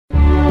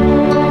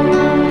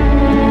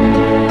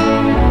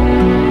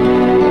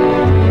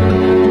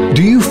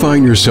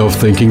find yourself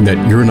thinking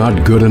that you're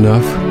not good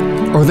enough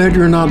or that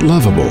you're not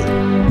lovable?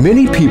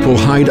 Many people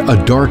hide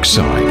a dark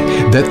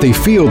side that they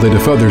feel that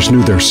if others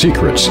knew their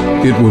secrets,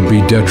 it would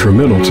be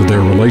detrimental to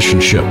their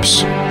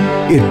relationships.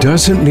 It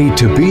doesn't need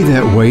to be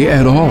that way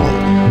at all.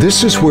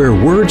 This is where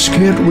words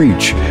can't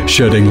reach,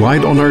 shedding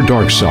light on our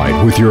dark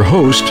side with your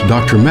host,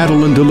 Dr.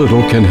 Madeline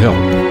DeLittle, can help.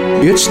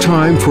 It's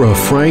time for a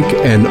frank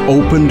and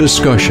open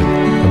discussion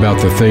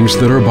about the things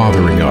that are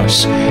bothering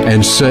us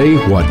and say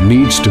what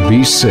needs to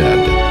be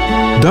said.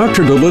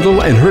 Dr.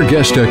 DeLittle and her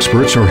guest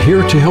experts are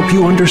here to help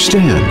you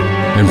understand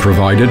and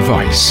provide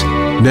advice.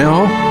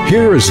 Now,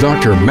 here is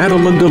Dr.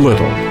 Madeline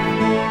DeLittle.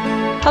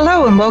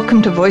 Hello and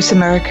welcome to Voice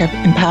America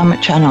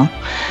Empowerment Channel.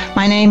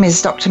 My name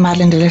is Dr.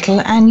 Madeline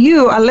DeLittle and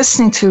you are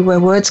listening to Where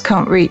Words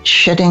Can't Reach,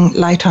 Shedding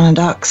Light on a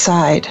Dark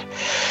Side.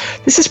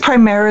 This is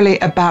primarily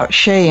about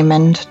shame,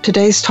 and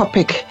today's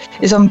topic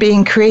is on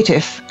being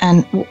creative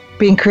and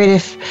being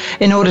creative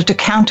in order to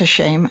counter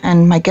shame.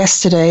 And my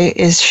guest today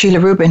is Sheila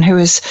Rubin, who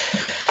is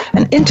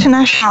an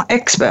international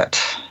expert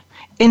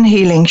in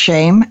healing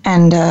shame,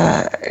 and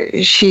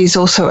she's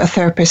also a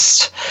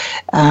therapist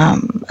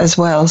as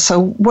well.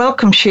 So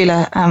welcome,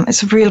 Sheila.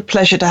 It's a real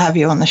pleasure to have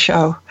you on the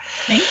show.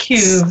 Thank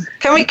you.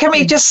 Can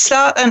we just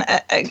start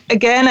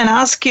again and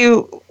ask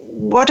you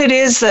what it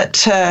is that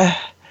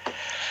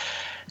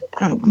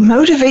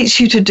motivates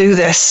you to do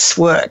this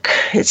work?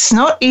 It's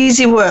not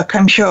easy work,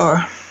 I'm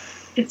sure.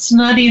 It's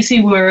not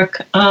easy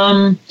work.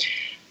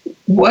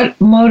 What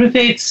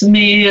motivates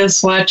me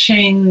is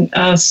watching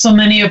so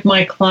many of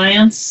my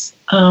clients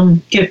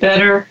get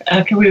better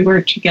after we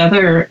work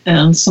together,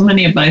 and so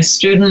many of my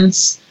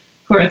students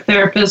who are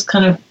therapists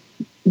kind of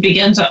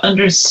begin to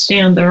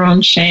understand their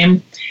own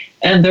shame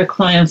and their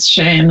clients'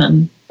 shame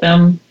and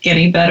them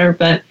getting better.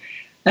 But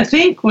I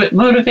think what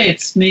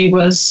motivates me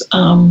was,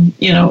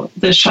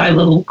 the shy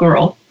little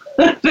girl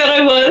that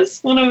I was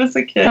when I was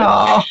a kid.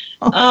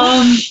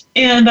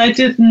 And I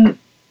didn't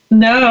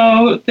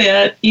know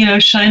that,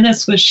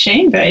 shyness was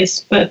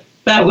shame-based, but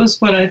that was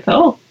what I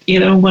felt,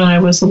 when I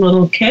was a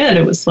little kid.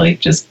 It was like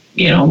just,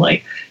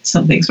 like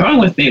something's wrong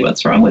with me.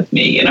 What's wrong with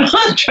me?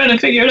 Trying to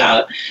figure it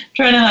out,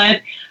 trying to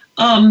hide.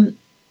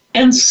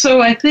 And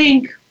so I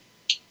think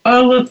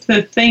all of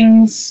the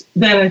things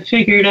that I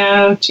figured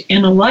out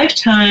in a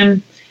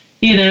lifetime,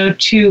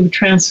 to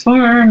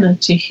transform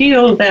and to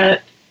heal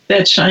that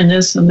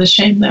shyness and the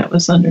shame that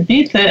was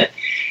underneath it,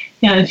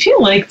 I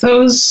feel like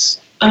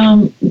those,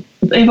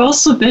 they've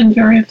also been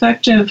very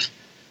effective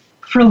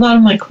for a lot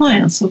of my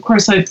clients. Of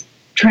course, I've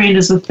trained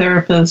as a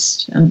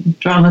therapist and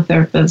drama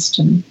therapist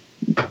and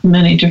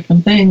many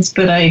different things,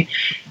 but I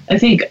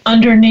think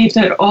underneath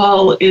it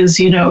all is,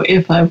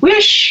 if I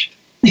wish,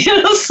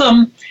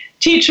 some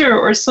teacher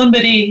or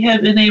somebody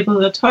had been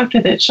able to talk to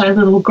that shy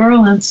little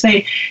girl and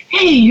say,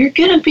 hey, you're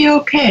going to be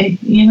okay.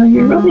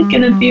 You're really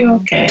going to be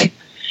okay.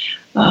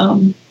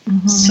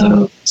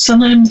 So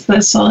sometimes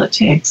that's all it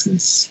takes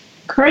is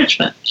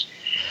encouragement.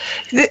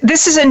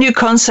 This is a new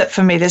concept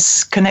for me,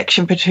 this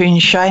connection between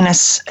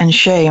shyness and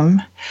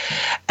shame,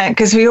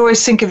 because we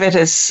always think of it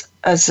as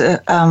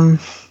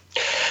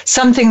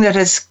something that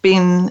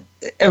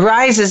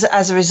arises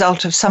as a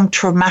result of some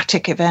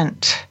traumatic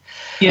event.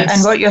 Yes.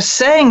 And what you're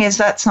saying is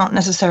that's not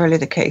necessarily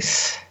the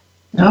case.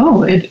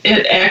 No, it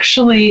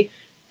actually,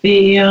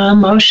 the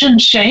emotion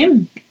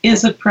shame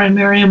is a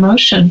primary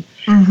emotion.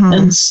 Mm-hmm.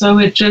 And so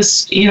it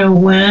just,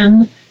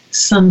 when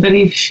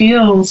somebody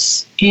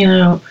feels,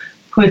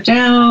 put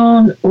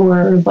down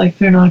or like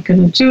they're not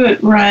going to do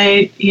it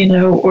right,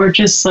 or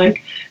just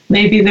like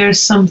maybe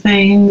there's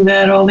something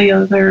that all the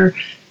other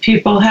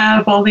people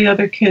have, all the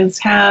other kids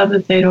have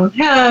that they don't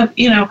have,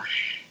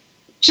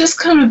 just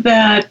kind of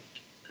that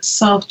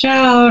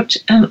self-doubt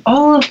and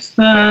all of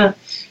the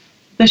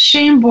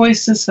shame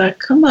voices that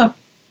come up,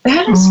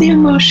 that is the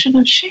emotion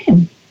of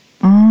shame.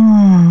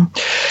 Can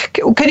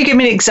you give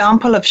me an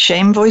example of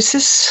shame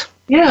voices?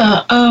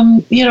 Yeah,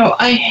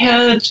 I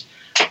had,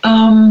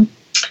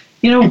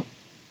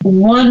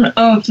 one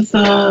of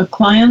the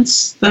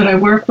clients that I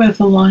worked with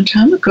a long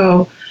time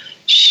ago,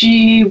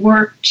 she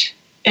worked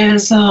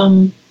as,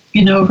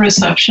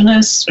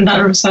 receptionist, not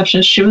a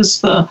receptionist, she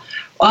was the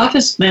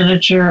office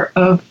manager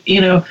of,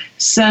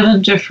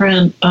 7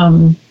 different,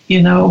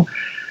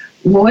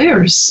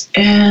 lawyers.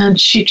 And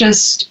she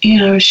just,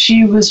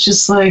 she was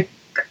just like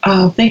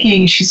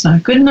thinking she's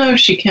not good enough.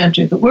 She can't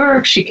do the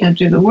work. She's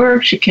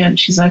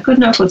not good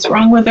enough. What's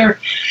wrong with her?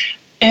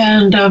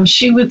 And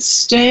she would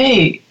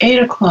stay 8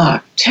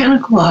 o'clock, 10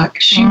 o'clock.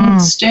 She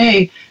would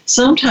stay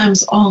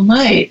sometimes all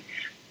night,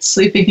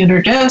 sleeping in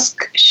her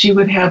desk. She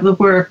would have the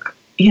work,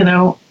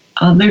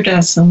 on their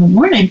desk in the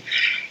morning.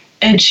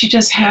 And she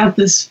just had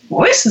these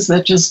voices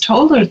that just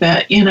told her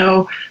that,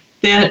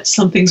 that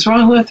something's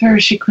wrong with her.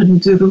 She couldn't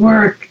do the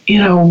work,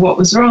 what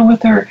was wrong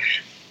with her.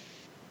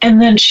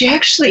 And then she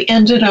actually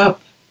ended up,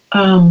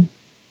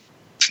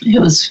 it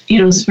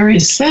was very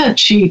sad.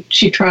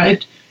 She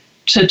tried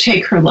to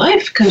take her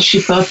life because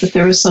she thought that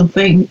there was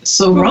something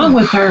so wrong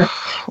with her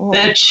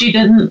that she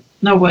didn't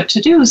know what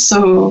to do.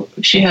 So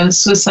she had a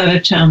suicide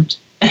attempt,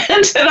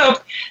 ended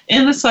up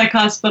in the psych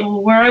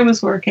hospital where I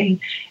was working,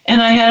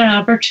 and I had an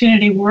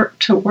opportunity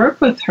to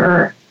work with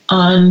her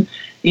on,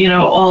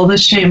 all the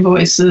shame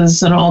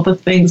voices and all the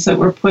things that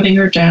were putting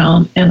her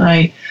down. And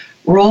I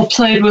role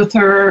played with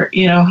her,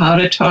 how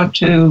to talk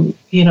to,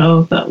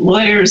 the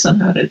lawyers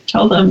and how to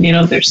tell them,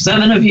 there's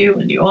 7 of you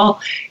and you all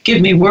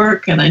give me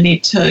work and I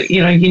need to,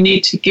 you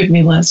need to give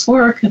me less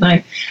work. And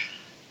I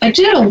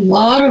did a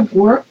lot of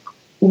work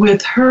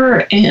with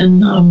her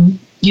in,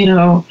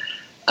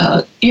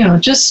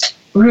 just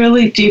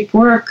really deep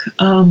work,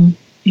 in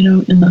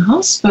the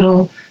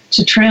hospital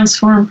to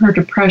transform her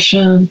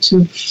depression,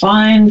 to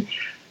find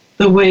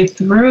the way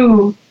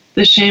through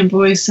the shame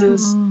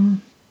voices.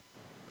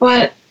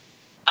 But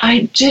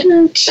I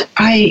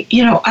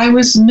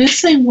was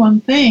missing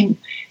one thing.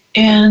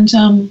 And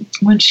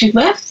when she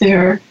left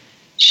there,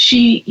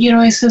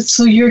 I said,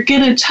 so you're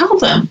going to tell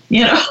them,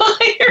 you're going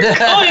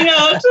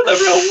out to the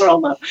real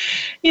world now.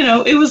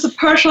 It was a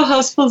partial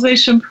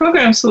hospitalization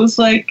program. So it was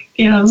like,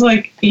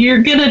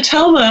 you're going to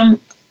tell them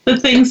the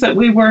things that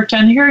we worked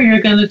on here. You're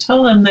going to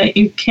tell them that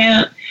you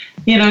can't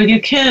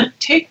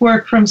take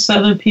work from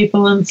 7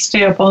 people and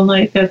stay up all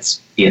night.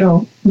 That's,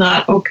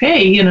 not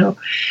okay,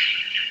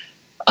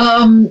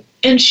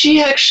 And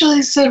she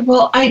actually said,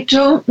 well, I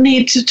don't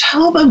need to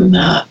tell them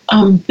that.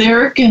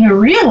 They're going to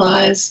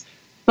realize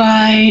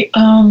by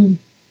my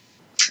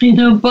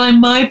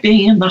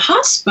being in the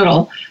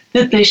hospital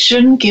that they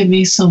shouldn't give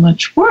me so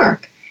much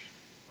work.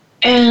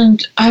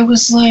 And I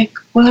was like,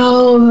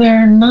 well,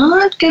 they're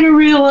not going to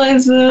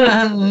realize it.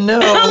 No.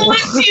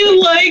 Unless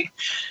you,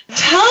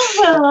 tell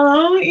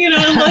them,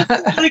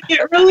 unless you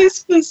get really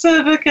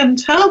specific and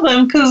tell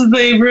them, because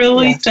they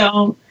really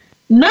don't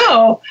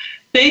know.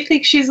 They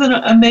think she's an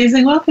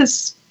amazing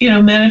office,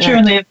 manager,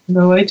 and they have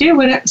no idea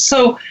what.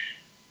 So,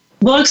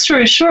 long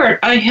story short,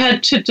 I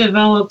had to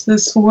develop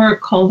this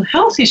work called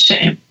Healthy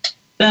Shame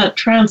that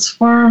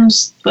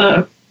transforms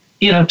the,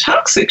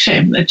 toxic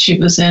shame that she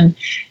was in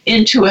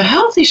into a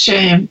healthy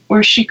shame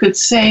where she could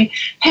say,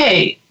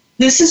 hey,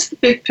 this is the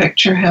big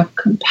picture, have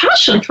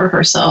compassion for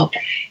herself.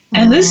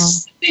 And this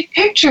is the big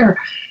picture.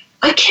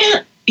 I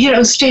can't,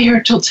 stay here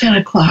till 10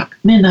 o'clock,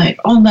 midnight,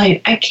 all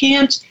night. I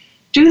can't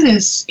do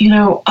this.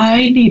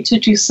 I need to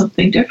do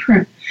something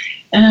different.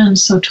 And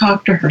so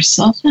talk to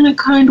herself in a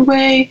kind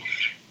way,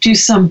 do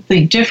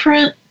something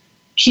different,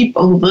 keep a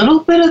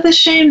little bit of the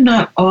shame,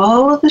 not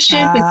all of the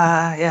shame,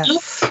 but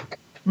yes.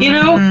 be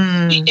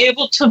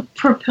able to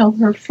propel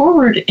her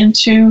forward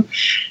into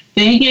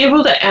being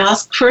able to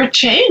ask for a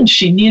change.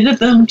 She needed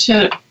them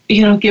to,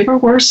 give her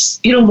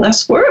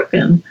less work.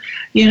 And,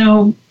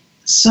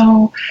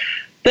 so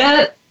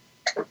that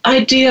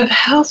idea of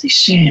healthy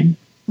shame.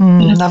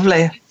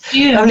 Lovely.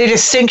 Yeah. Lovely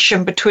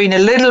distinction between a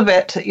little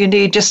bit that you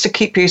need just to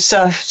keep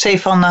yourself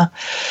safe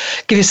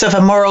give yourself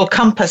a moral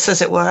compass,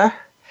 as it were.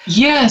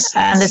 Yes.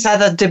 And this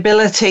other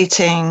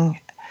debilitating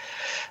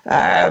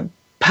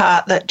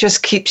part that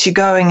just keeps you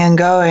going and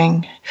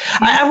going.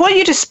 I want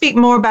you to speak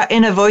more about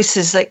inner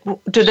voices.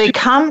 Do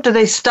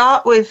they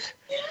start with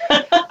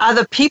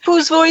other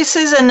people's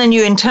voices and then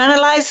you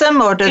internalize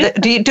them, or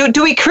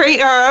do we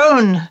create our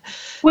own?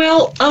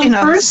 Well,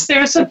 first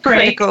there's a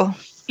break.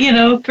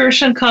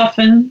 Gershon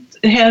Kaufman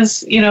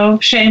has,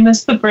 shame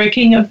is the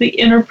breaking of the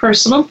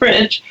interpersonal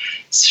bridge.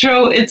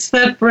 So it's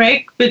that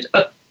break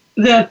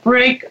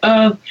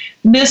of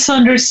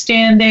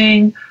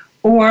misunderstanding,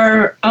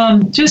 or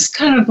just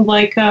kind of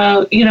like,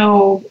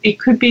 it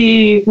could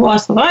be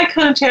loss of eye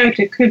contact,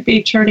 it could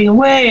be turning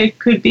away, it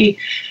could be,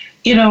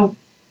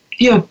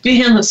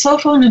 being on the cell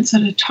phone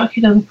instead of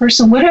talking to the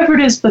person, whatever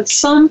it is, but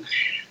some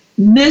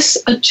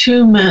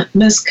misattunement,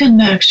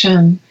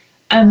 misconnection,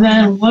 and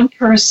then one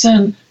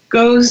person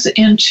goes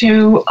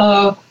into,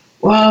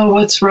 wow,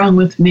 what's wrong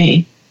with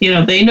me?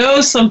 They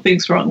know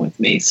something's wrong with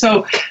me.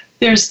 So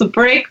there's the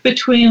break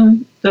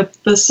between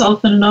the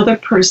self and another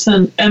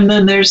person, and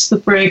then there's the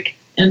break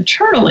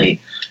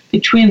internally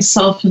between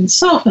self and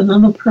self, and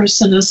then the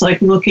person is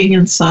looking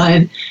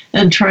inside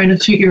and trying to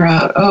figure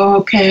out,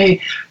 okay,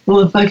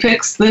 well, if I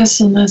fix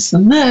this and this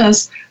and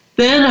this,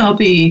 then I'll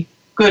be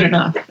good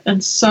enough.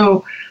 And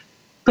so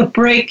the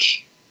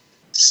break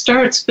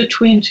starts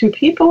between 2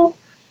 people,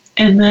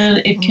 and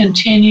then it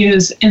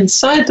continues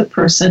inside the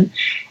person.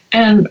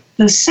 And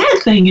the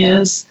sad thing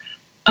is,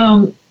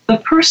 the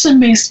person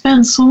may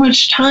spend so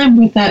much time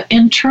with that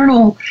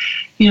internal,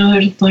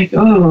 they're like,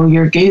 oh,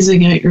 you're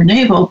gazing at your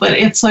navel. But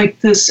it's like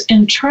this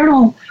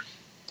internal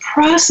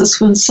process.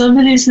 When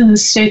somebody's in a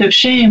state of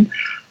shame,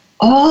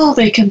 all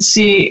they can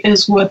see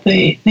is what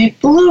they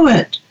blew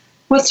it.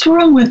 What's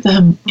wrong with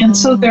them? And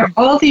so there are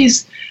all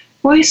these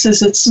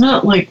voices. It's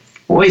not like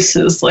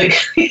voices,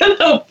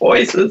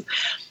 voices.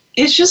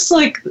 It's just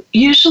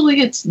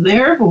usually it's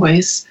their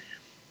voice,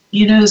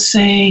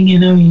 saying,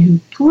 you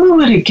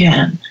blew it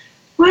again.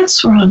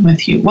 What's wrong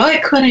with you? Why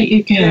couldn't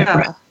you get it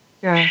right?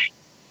 Yeah.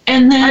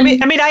 And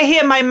then I mean, I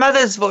hear my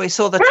mother's voice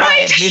all the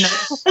time. She's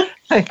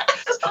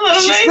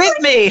with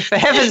me, for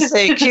heaven's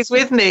sake. She's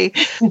with me.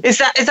 Is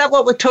that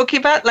what we're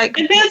talking about?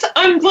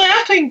 I'm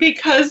laughing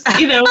because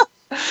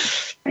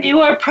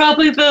You are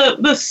probably the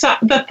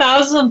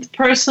 1,000th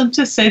person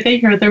to say they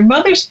hear their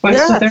mother's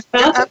voice or their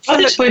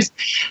father's voice.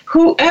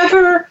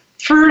 Whoever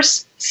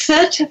first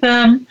said to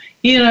them,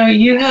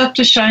 you have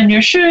to shine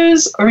your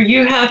shoes, or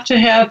you have to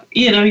have,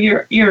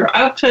 your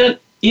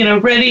outfit,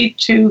 ready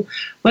to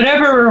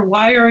whatever, or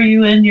why are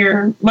you in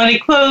your muddy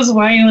clothes?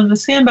 Why are you in the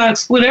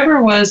sandbox? Whatever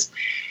it was,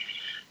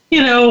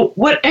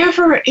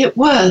 whatever it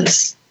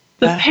was,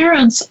 the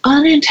parents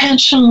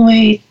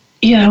unintentionally,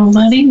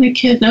 letting the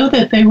kid know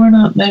that they were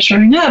not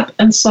measuring up.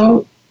 And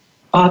so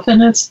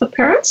often it's the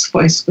parent's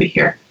voice we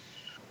hear.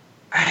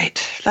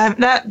 Right.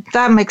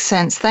 That makes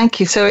sense. Thank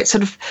you. So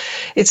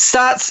it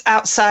starts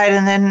outside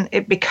and then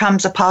it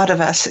becomes a part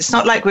of us. It's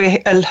not like we're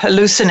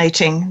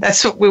hallucinating.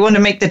 That's what we want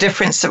to make the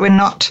difference, that we're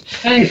not.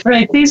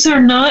 Right. These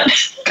are not.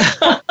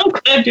 I'm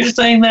glad you're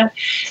saying that.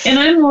 And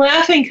I'm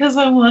laughing because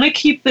I want to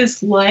keep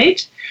this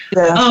light.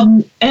 Yeah.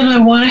 And I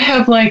want to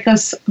have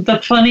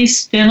the funny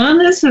spin on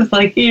this is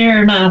like,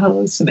 you're not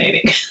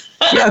hallucinating.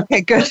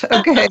 Okay, good.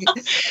 Okay.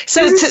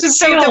 So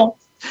the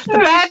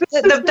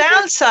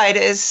downside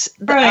is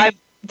that,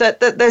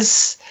 that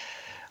there's,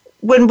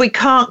 when we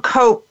can't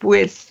cope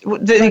with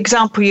the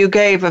example you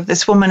gave of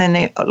this woman in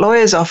the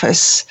lawyer's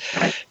office,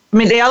 I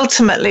mean, they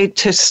ultimately,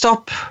 to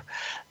stop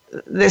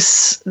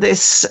this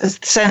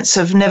sense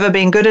of never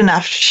being good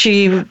enough,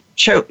 she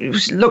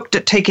looked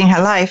at taking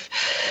her life.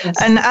 Yes.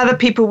 And other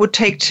people would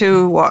take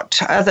to what?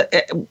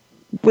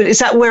 Is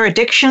that where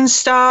addictions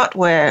start?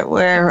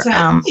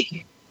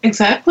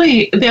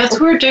 Exactly. That's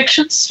where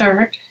addictions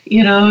start.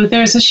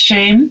 There's a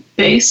shame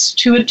base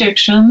to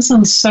addictions.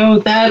 And so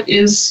that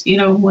is,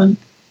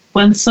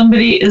 when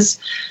somebody is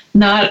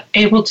not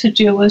able to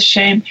deal with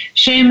shame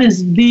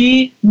is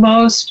the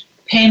most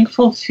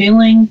painful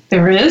feeling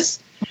there is.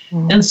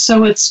 Mm-hmm. And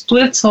so it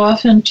splits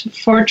off into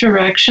 4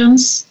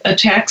 directions: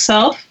 attack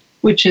self,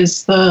 which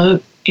is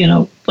the,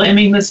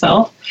 blaming the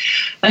self;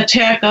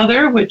 attack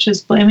other, which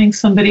is blaming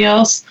somebody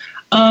else;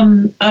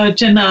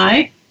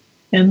 deny.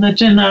 And the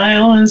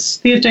denial is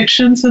the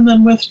addictions, and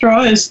then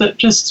withdraw is that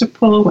just to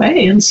pull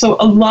away. And so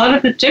a lot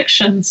of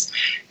addictions,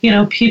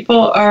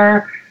 people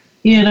are,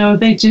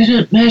 they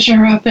didn't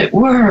measure up at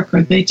work,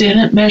 or they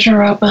didn't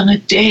measure up on a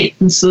date.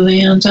 And so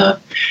they end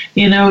up,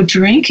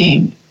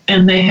 drinking,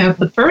 and they have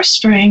the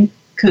first drink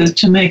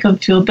to make them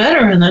feel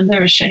better. And then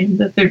they're ashamed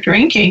that they're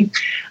drinking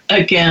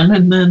again.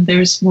 And then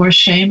there's more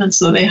shame. And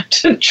so they have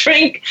to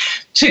drink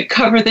to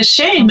cover the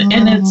shame.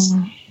 And it's,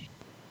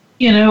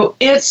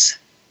 it's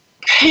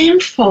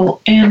painful,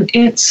 and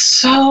it's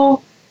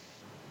so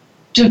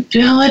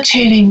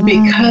debilitating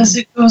because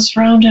it goes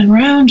round and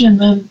round, and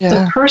then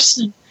the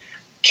person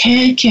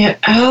can't get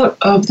out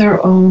of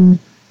their own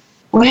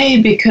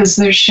way because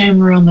there's shame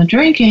around the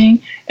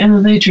drinking, and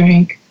then they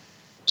drink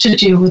to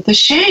deal with the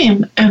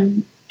shame.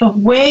 And the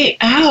way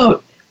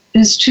out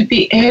is to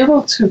be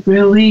able to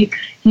really,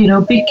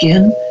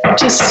 begin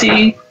to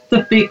see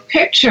the big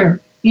picture,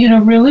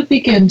 really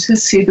begin to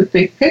see the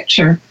big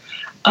picture.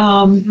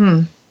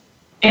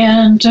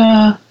 And,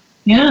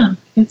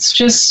 it's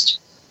just,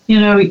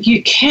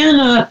 you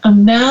cannot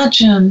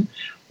imagine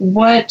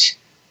what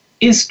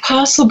is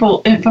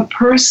possible if a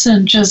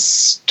person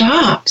just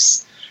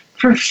stops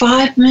for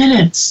 5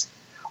 minutes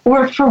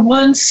or for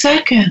 1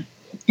 second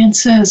and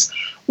says,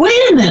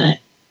 wait a minute,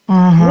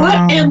 what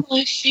am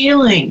I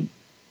feeling?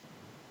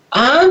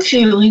 I'm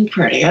feeling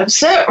pretty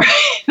upset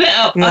right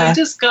now. Yeah. I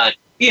just got,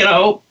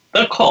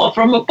 a call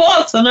from a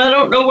boss and I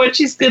don't know what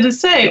she's going to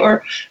say.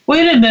 Or,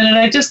 wait a minute,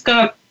 I just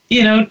got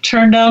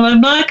turned down,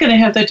 I'm not going to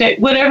have that date,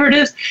 whatever it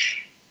is.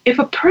 If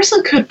a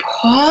person could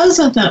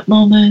pause at that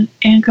moment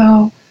and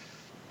go,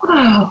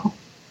 wow,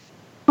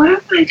 what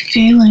am I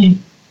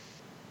feeling?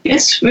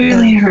 This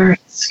really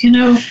hurts.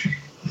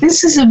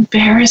 This is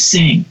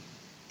embarrassing.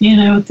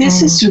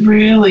 This is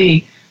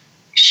really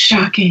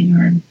shocking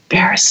or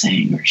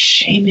embarrassing or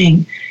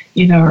shaming,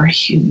 or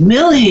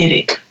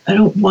humiliating. I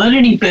don't want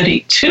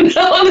anybody to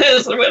know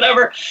this or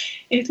whatever.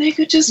 If they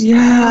could just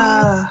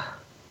pause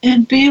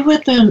and be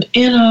with them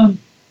in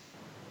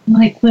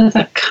with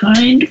a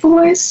kind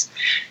voice,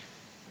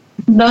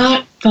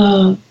 not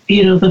the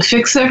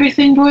fix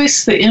everything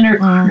voice, the inner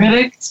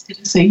critic is going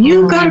to say,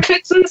 you got to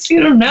fix this,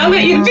 now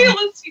that you feel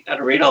this, you got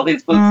to read all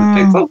these books and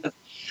fix all this.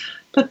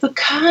 But the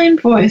kind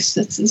voice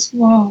that says,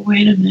 whoa,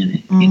 wait a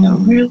minute,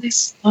 really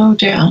slow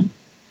down.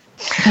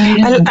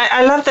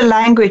 I love the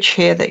language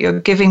here that you're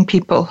giving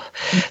people,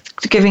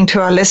 giving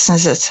to our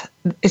listeners.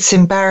 It's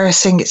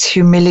embarrassing, it's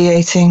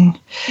humiliating.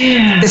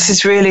 Yeah. This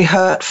is really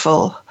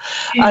hurtful,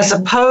 as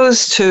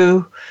opposed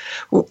to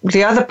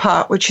the other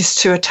part, which is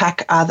to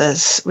attack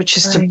others, which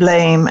is to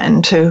blame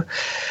and to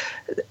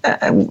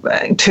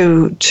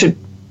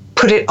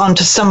put it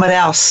onto someone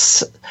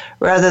else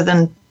rather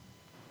than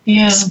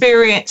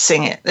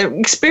experiencing it,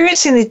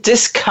 experiencing the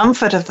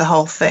discomfort of the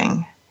whole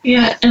thing.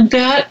 Yeah, and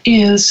that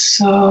is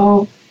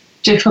so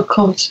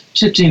difficult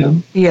to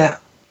do. Yeah,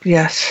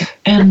 yes.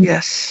 And,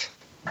 it's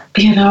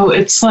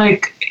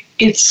like,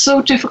 it's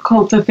so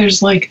difficult that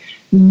there's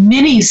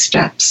mini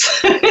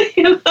steps.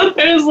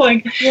 There's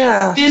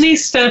mini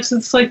steps.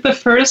 It's like the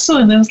first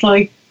one is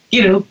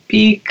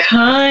be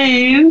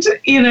kind,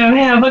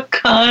 have a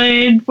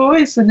kind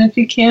voice. And if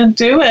you can't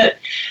do it,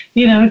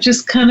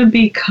 just kind of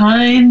be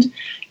kind.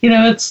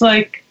 It's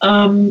like,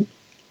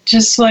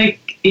 just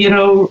like,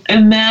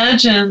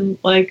 imagine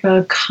like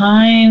a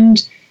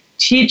kind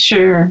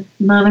teacher,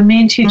 not a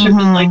mean teacher,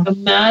 but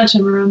like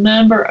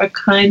remember a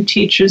kind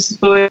teacher's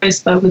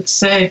voice that would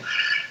say,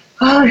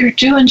 oh, you're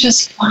doing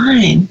just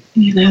fine,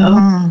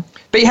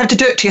 But you have to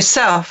do it to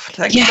yourself,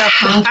 like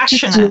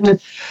self-compassionate. You have to do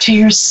it to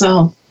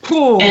yourself.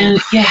 Ooh, and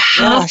you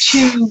have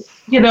to,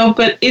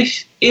 but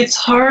if it's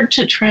hard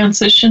to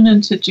transition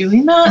into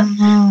doing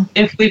that,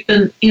 if we've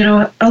been,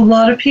 a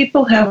lot of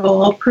people have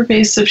all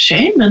pervasive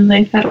shame and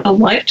they've had a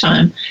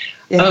lifetime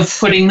of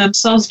putting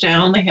themselves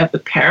down. They have the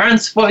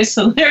parents' voice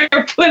and they're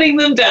putting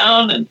them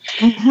down. And,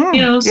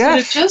 so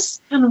to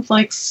just kind of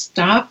like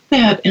stop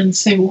that and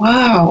say,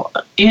 wow,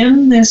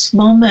 in this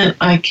moment,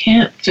 I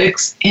can't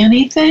fix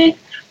anything,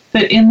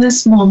 but in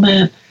this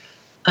moment,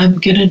 I'm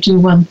going to do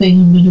one thing.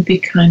 I'm going to be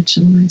kind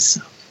to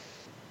myself.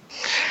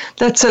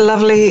 That's a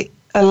lovely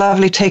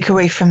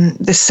takeaway from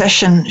this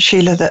session,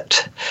 Sheila,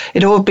 that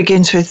it all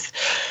begins with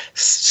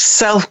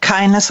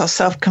self-kindness or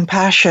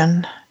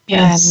self-compassion.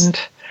 Yes.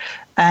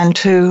 And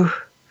to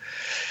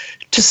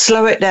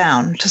slow it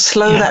down, to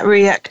slow that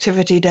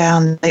reactivity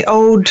down, the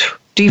old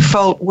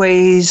default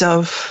ways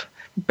of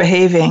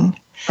behaving.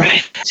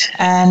 Right.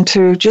 And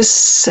to just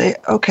say,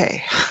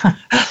 okay,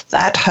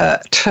 that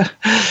hurt.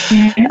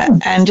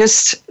 And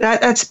just,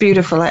 that's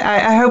beautiful.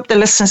 I hope the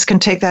listeners can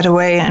take that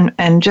away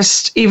and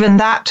just even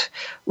that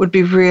would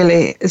be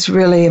really a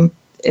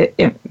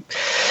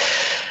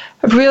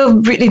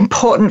really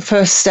important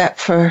first step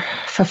for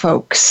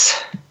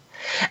folks.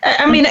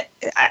 I mean,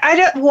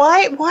 I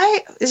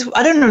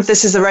don't know if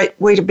this is the right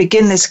way to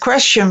begin this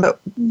question, but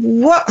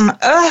what on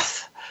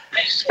earth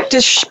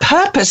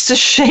purpose does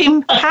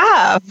shame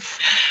have?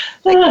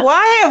 Like,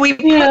 why are we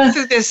put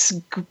through this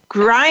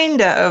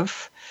grinder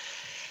of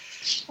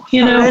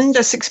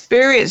horrendous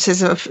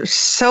experiences of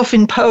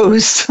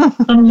self-imposed?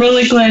 I'm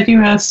really glad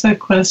you asked that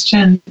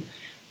question.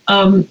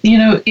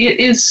 It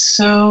is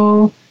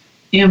so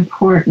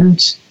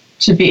important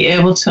to be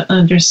able to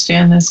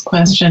understand this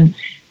question.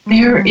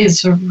 There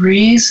is a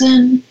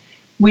reason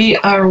we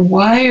are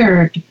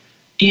wired,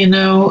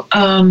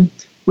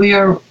 we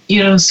are,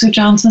 Sue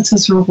Johnson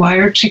says we're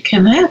wired to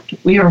connect.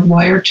 We are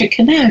wired to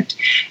connect.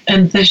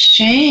 And the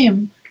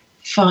shame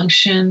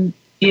function,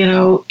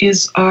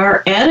 is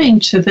our adding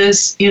to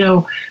this,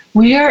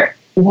 we are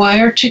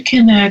wired to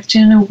connect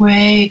in a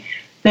way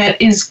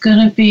that is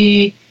going to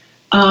be,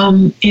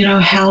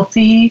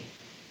 healthy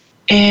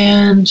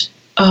and,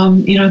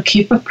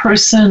 keep a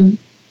person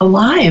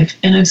alive.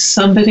 And if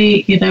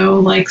somebody,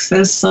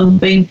 says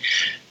something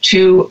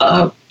to,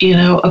 a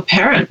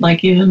parent,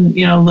 like even,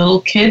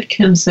 little kid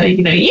can say,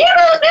 you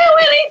don't know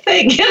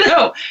anything,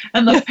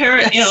 and the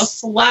parent,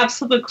 slaps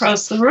them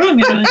across the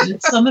room,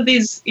 and some of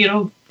these,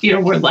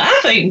 we're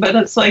laughing, but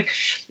it's like,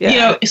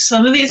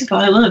 some of these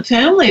violent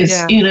families,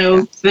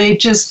 they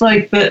just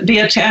like the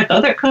attack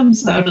other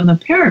comes out in the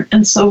parent.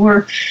 And so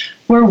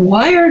we're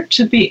wired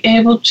to be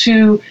able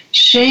to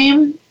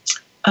shame,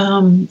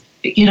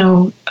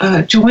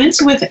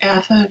 joins with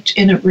affect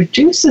and it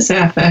reduces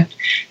affect.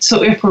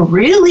 So if we're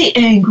really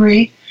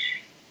angry,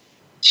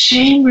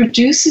 shame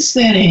reduces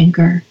that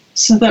anger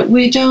so that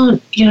we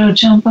don't,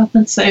 jump up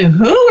and say,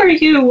 who are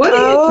you? What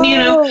are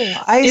you?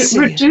 It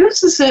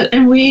reduces it.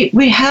 And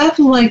we have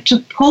like to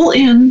pull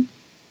in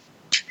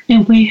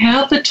and we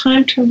have the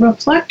time to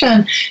reflect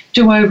on,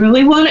 do I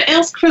really want to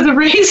ask for the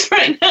raise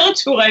right now?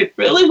 Do I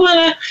really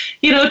want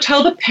to,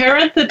 tell the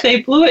parent that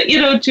they blew it?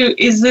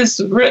 Is this,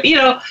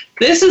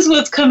 this is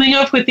what's coming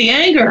up with the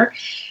anger.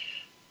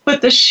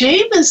 But the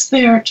shame is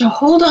there to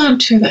hold on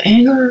to the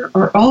anger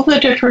or all the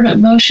different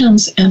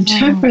emotions and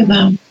temper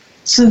them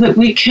so that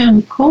we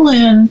can pull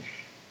in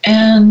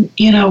and,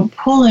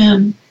 pull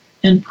in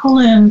and pull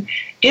in.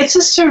 It's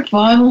a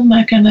survival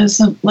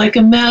mechanism. Like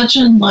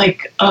imagine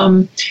like,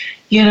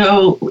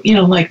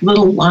 like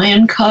little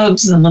lion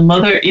cubs and the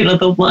mother,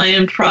 the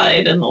lion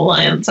pride and the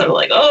lions are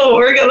like, oh,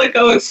 we're going to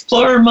go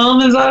explore.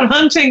 Mom is out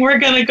hunting. We're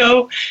going to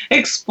go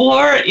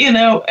explore,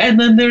 and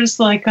then there's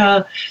like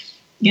a,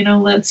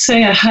 let's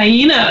say a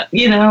hyena,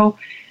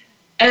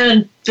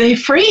 and they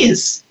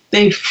freeze.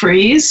 They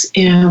freeze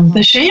and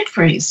the shame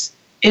freeze.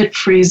 It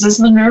freezes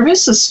the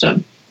nervous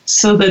system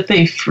so that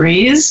they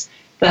freeze.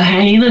 The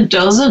hyena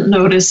doesn't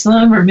notice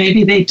them, or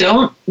maybe they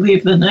don't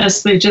leave the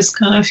nest. They just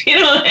kind of,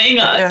 hang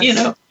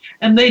on,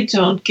 and they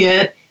don't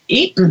get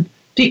eaten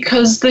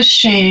because the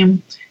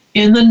shame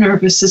in the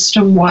nervous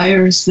system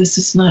wires, this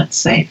is not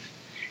safe.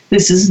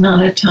 This is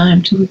not a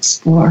time to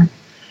explore.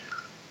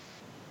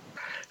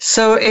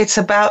 So it's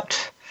about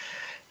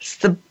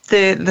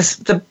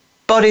the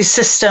body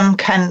system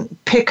can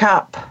pick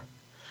up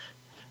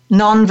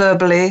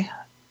non-verbally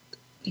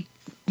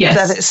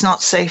that it's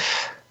not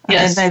safe.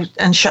 Yes.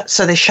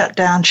 So they shut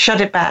down, shut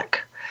it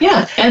back.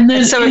 Yeah. And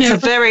then so it's a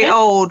very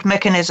old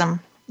mechanism.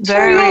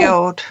 Very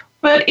old.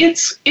 But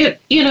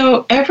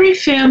every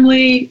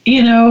family,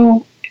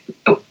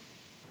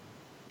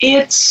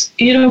 it's,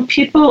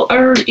 people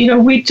are,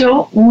 we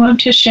don't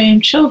want to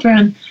shame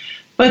children,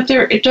 but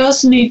it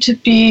does need to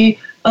be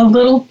a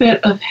little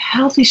bit of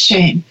healthy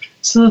shame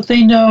so that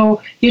they know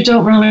you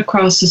don't run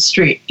across the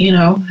street,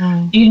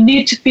 Mm-hmm. You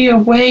need to be a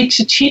way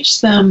to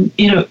teach them,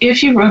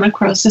 if you run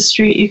across the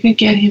street, you could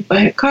get hit by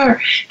a car.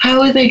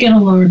 How are they going to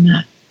learn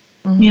that?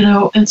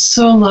 Mm-hmm. And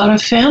so a lot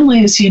of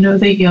families,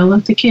 they yell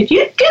at the kid,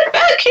 you get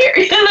back here,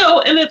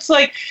 and it's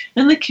like,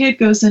 and the kid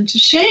goes into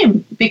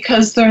shame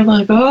because they're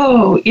like,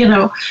 oh,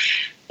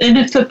 and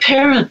if the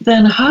parent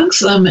then hugs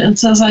them and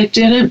says, I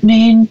didn't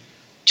mean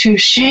to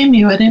shame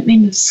you, I didn't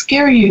mean to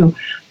scare you,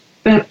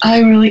 but I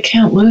really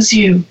can't lose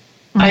you.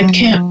 I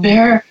can't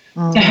bear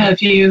to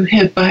have you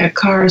hit by a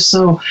car,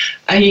 so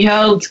I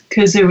yelled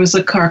because there was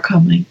a car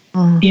coming,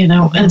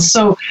 and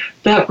so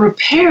that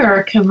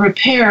repair can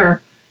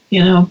repair,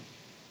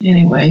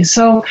 anyway.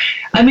 So,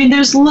 I mean,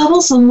 there's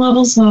levels and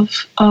levels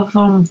of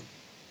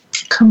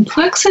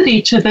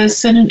complexity to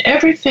this, and in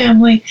every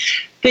family,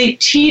 they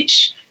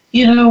teach,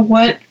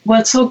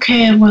 what's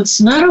okay and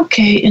what's not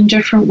okay in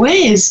different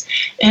ways,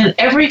 and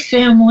every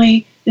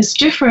family is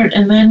different,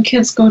 and then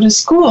kids go to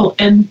school,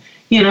 and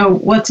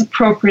what's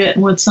appropriate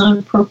and what's not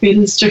appropriate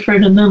is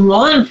different. And then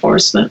law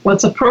enforcement,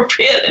 what's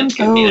appropriate in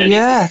community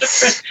is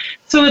different.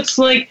 So it's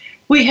like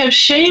we have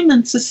shame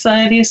in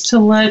societies to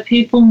let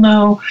people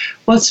know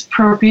what's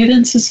appropriate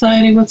in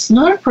society, what's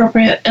not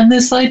appropriate. And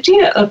this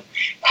idea of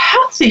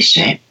healthy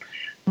shame,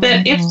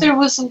 that if there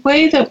was a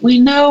way that we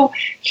know,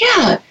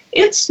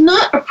 it's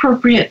not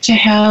appropriate to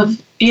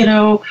have,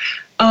 go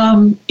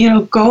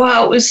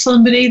out with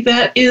somebody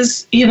that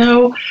is,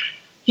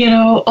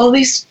 all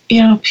these,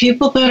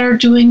 people that are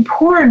doing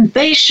porn,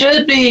 they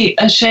should be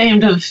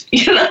ashamed of,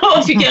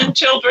 of young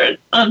children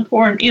on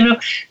porn.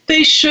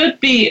 They should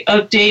be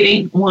of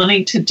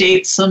wanting to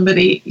date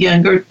somebody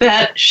younger.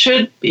 That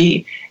should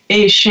be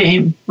a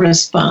shame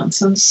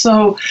response. And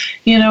so,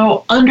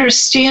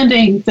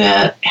 understanding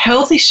that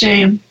healthy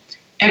shame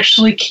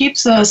actually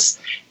keeps us,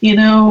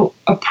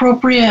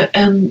 appropriate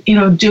and,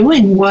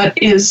 doing what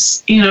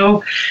is,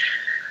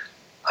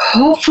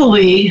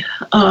 hopefully,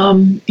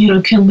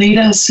 can lead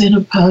us in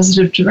a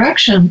positive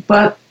direction,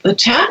 but the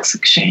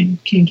toxic shame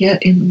can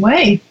get in the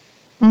way.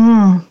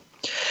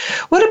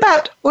 What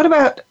about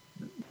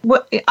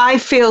what I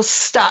feel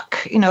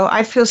stuck?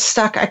 I feel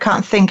stuck. I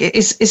can't think.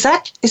 Is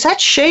that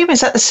shame?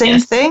 Is that the same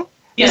thing?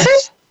 Yes, is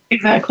it?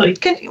 Exactly.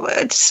 Can you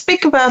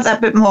speak about that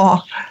a bit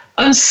more?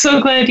 I'm so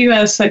glad you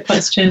asked that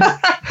question.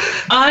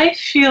 I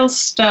feel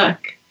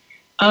stuck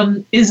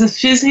is a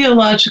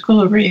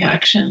physiological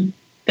reaction.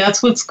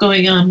 That's what's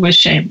going on with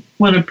shame.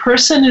 When a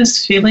person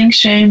is feeling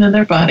shame in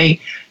their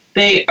body,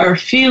 they are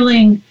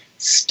feeling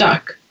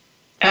stuck,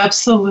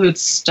 absolute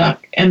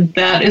stuck. And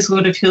that is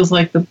what it feels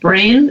like. The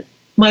brain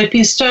might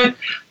be stuck.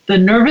 The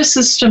nervous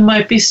system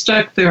might be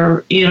stuck.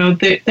 They're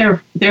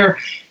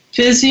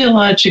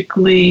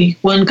physiologically,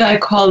 one guy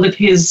called it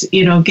his,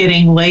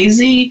 getting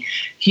lazy.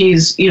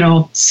 He's,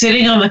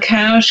 sitting on the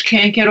couch,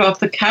 can't get off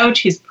the couch.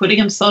 He's putting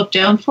himself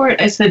down for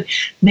it. I said,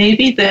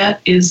 maybe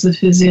that is the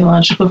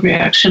physiological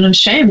reaction of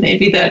shame.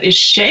 Maybe that is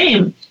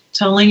shame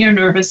telling your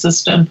nervous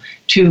system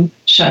to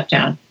shut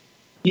down.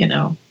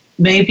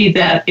 Maybe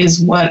that is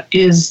what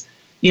is,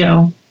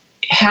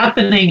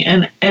 happening.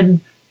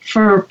 And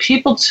for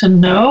people to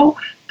know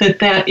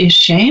that is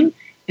shame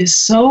is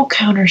so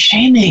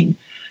counter-shaming.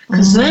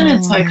 Because then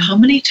it's like, how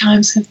many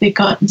times have they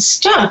gotten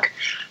stuck?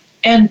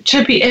 And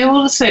to be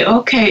able to say,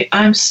 okay,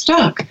 I'm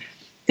stuck.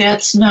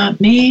 That's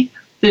not me.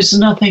 There's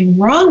nothing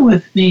wrong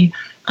with me.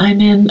 I'm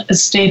in a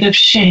state of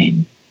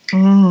shame.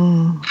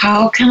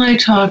 How can I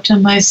talk to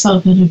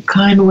myself in a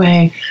kind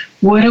way?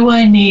 What do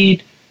I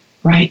need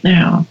right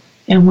now?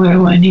 And what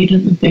do I need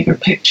in the bigger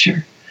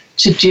picture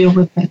to deal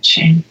with that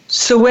shame?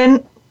 So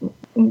when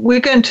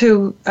we're going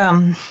to,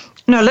 I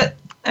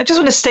just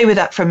want to stay with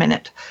that for a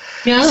minute.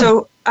 Yeah.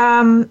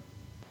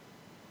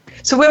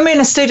 So when we're in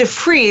a state of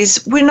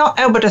freeze, we're not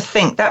able to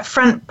think. That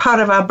front part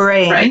of our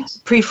brain,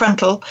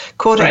 prefrontal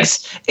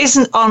cortex,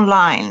 isn't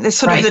online. There's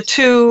sort of the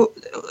two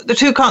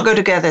can't go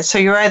together. So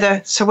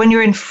when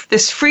you're in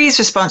this freeze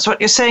response, what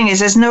you're saying is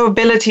there's no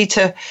ability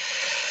to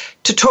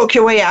talk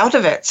your way out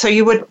of it. So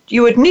you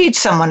would need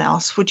someone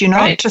else, would you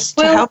not, just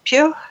to help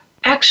you?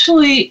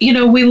 Actually,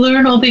 we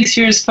learn all these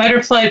years, fight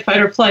or flight,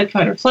 fight or flight,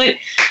 fight or flight.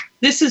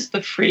 This is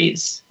the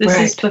freeze. This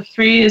is the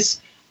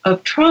freeze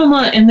of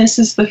trauma, and this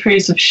is the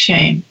freeze of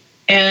shame.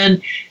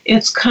 And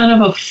it's kind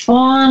of a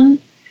fawn,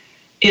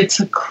 it's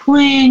a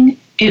cling,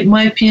 it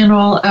might be an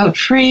all-out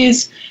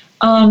freeze,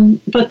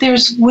 but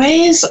there's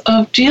ways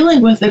of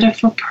dealing with it.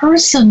 If a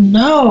person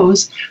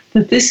knows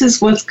that this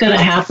is what's going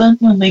to happen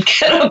when they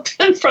get up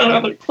in front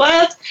of a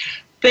class,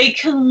 they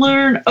can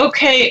learn,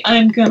 okay,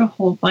 I'm going to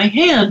hold my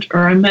hand,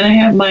 or I'm going to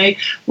have my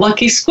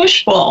lucky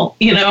squish ball,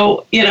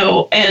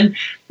 and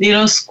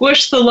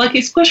squish the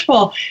lucky squish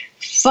ball.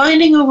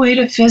 Finding a way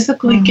to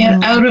physically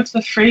get out of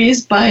the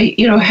freeze by,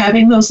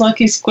 having those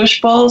lucky squish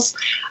balls,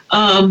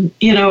 or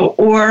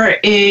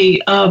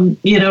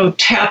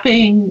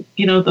tapping,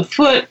 the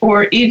foot,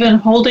 or even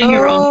holding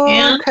your own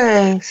hand.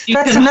 Okay,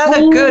 that's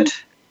another good.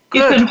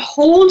 You can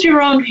hold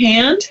your own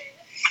hand.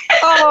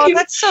 Oh,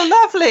 that's so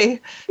lovely.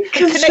 You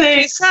can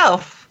connect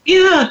yourself.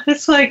 Yeah,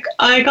 it's like,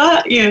 I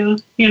got you,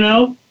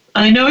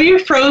 I know you're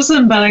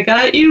frozen, but I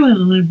got you,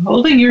 and I'm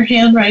holding your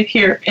hand right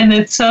here. And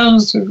it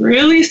sounds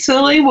really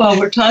silly while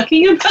we're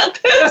talking about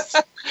this.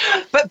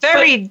 but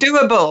very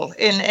doable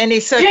in any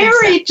circumstance.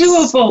 Very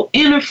doable.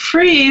 In a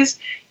freeze,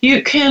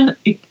 you can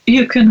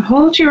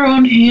hold your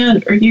own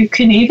hand, or you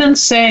can even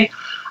say,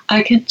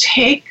 I can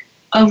take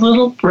a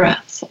little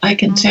breath. I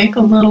can take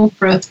a little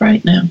breath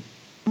right now.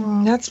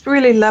 That's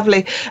really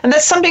lovely. And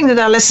that's something that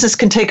our listeners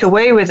can take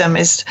away with them,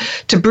 is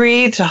to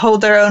breathe, to hold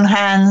their own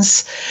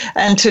hands,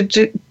 and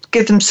to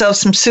give themselves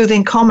some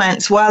soothing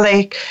comments while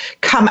they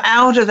come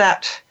out of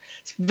that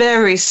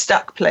very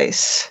stuck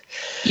place.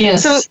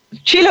 Yes. So,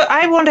 Sheila,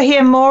 I want to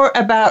hear more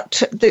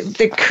about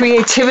the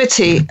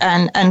creativity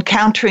and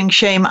countering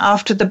shame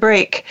after the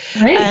break.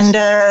 Right. And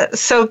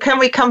so can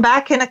we come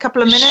back in a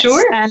couple of minutes?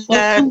 Sure. And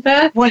we'll come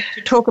back. Want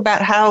to talk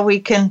about how we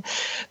can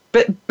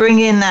bring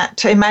in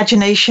that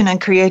imagination and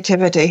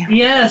creativity.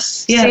 Yes.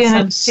 See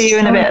you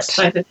in a bit.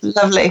 Excited.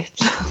 Lovely.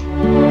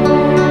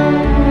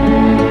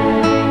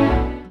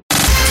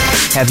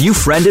 Have you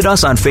friended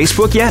us on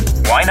Facebook yet?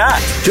 Why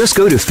not? Just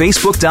go to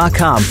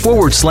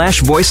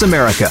facebook.com/Voice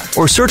America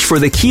or search for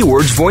the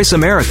keywords Voice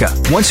America.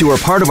 Once you are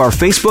part of our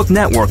Facebook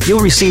network,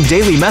 you'll receive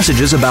daily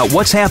messages about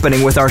what's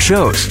happening with our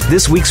shows,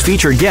 this week's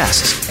featured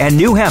guests, and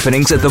new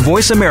happenings at the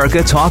Voice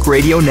America Talk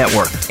Radio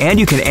Network. And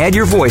you can add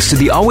your voice to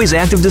the always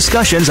active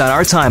discussions on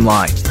our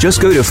timeline. Just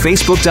go to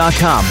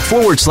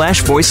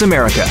facebook.com/Voice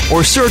America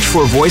or search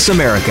for Voice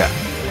America.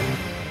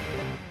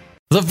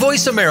 The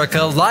Voice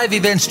America Live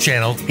Events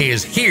channel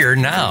is here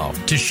now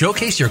to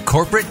showcase your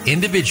corporate,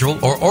 individual,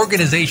 or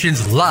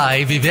organization's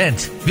live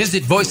event.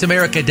 Visit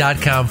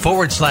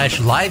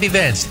voiceamerica.com/live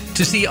events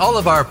to see all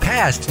of our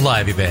past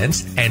live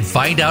events and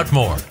find out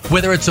more.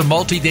 Whether it's a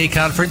multi-day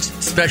conference,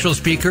 special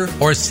speaker,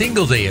 or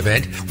single-day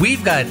event,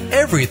 we've got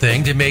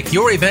everything to make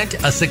your event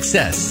a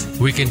success.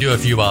 We can do a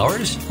few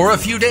hours or a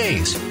few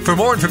days. For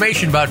more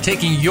information about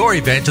taking your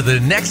event to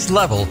the next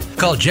level,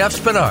 call Jeff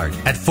Spinard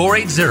at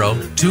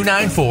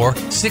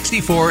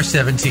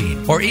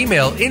 480-294-6417 or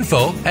email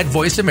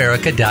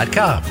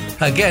info@voiceamerica.com.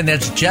 Again,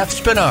 that's Jeff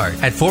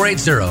Spinard at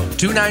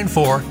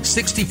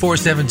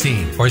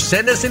 480-294-6417 or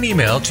send us an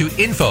email to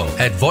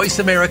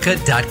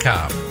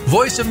info@voiceamerica.com.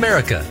 Voice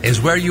America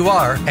is where you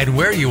are and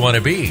where you want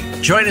to be.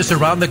 Join us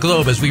around the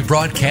globe as we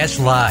broadcast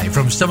live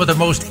from some of the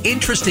most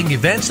interesting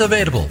events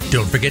available.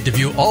 Don't forget to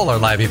view all our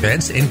live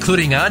events,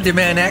 including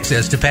on-demand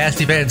access to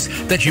past events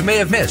that you may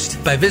have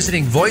missed by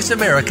visiting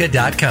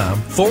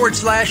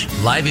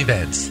voiceamerica.com/live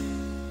events.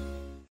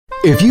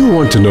 If you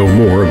want to know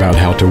more about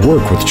how to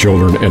work with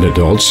children and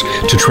adults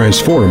to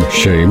transform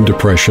shame,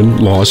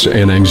 depression, loss,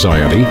 and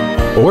anxiety,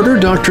 order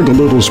Dr.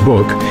 DeLittle's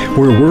book,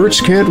 Where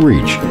Words Can't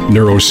Reach,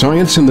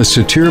 Neuroscience and the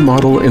Satir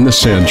Model in the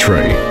Sand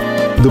Tray.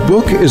 The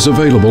book is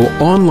available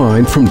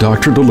online from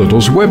Dr.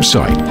 DeLittle's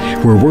website,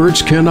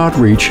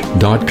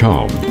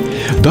 wherewordscannotreach.com.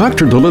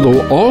 Dr.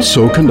 DeLittle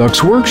also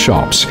conducts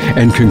workshops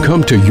and can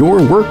come to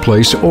your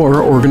workplace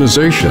or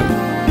organization.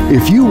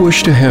 If you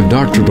wish to have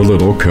Dr.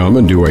 DeLittle come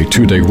and do a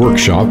 2-day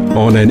workshop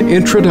on an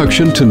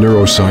introduction to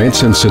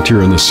neuroscience and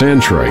Satir in the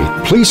Sand Tray,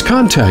 please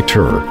contact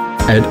her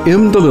at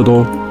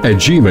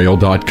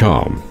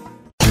mdelittle@gmail.com.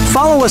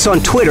 Follow us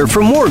on Twitter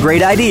for more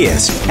great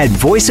ideas at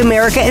Voice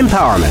America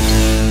Empowerment.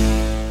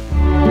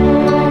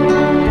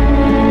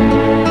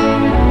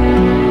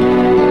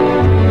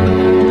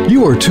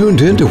 You are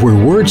tuned in to Where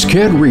Words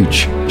Can't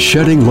Reach,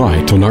 shedding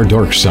light on our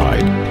dark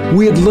side.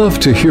 We'd love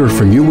to hear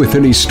from you with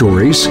any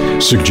stories,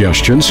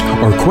 suggestions,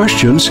 or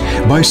questions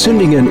by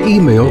sending an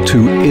email to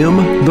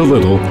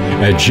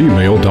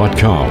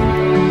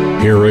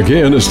mdelittle@gmail.com. Here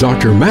again is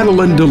Dr.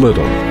 Madeline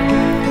DeLittle.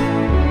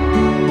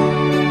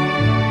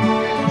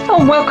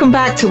 Oh, welcome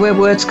back to Where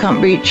Words Can't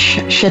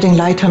Reach, shedding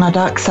light on our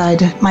dark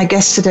side. My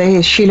guest today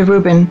is Sheila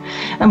Rubin,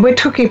 and we're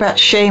talking about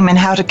shame and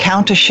how to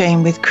counter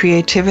shame with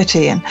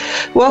creativity. And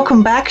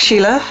welcome back,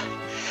 Sheila.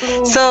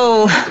 Oh.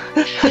 So,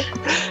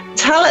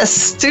 tell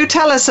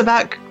us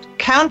about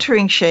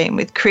countering shame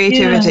with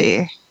creativity.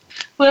 Yeah.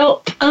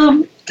 Well,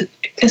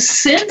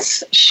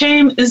 since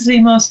shame is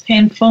the most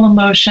painful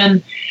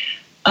emotion,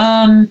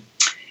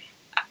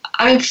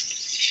 I've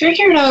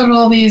figured out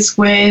all these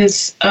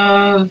ways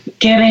of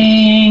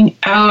getting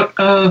out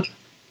of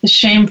the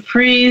shame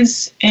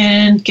freeze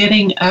and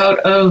getting out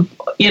of,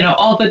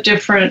 all the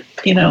different,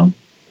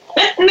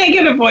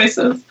 negative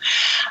voices.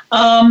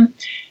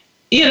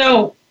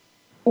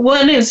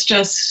 One is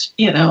just,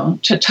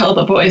 to tell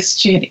the voice,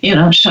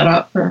 shut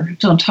up or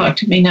don't talk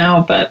to me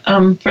now. But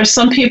for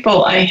some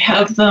people, I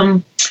have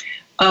them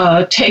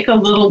take a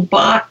little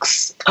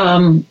box,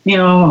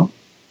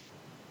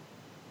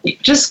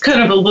 just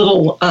kind of a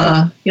little,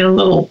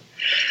 little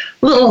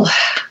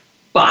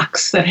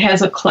box that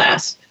has a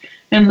clasp,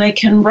 and they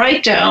can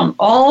write down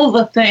all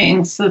the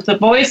things that the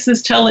voice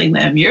is telling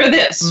them. You're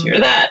this, you're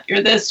that,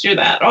 you're this, you're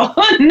that, all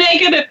the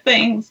negative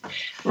things.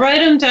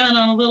 Write them down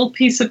on a little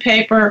piece of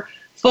paper,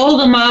 fold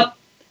them up,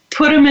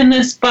 put them in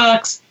this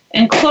box,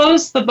 and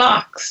close the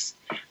box.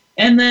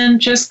 And then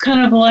just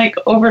kind of like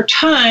over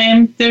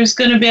time, there's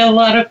going to be a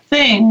lot of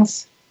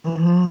things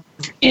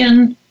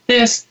in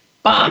this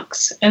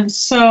box. And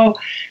so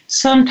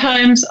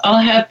sometimes I'll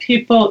have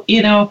people,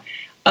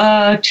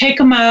 take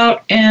them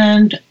out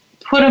and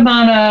put them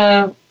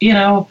on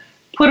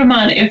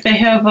if they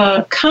have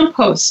a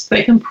compost,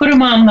 they can put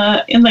them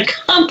in the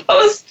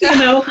compost,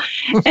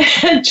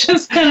 and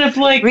just kind of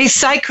like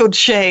recycled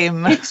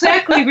shame.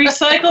 Exactly,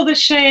 recycle the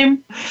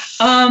shame.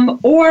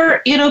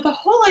 Or, the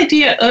whole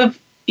idea of,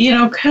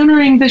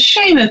 countering the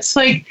shame. It's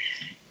like,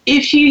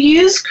 if you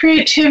use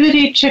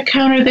creativity to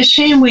counter the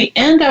shame, we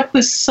end up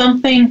with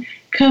something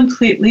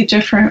completely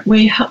different.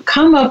 We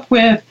come up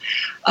with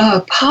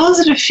a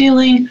positive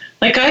feeling.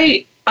 Like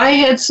I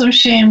had some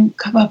shame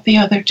come up the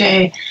other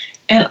day,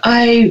 and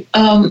I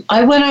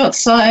went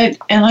outside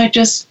and I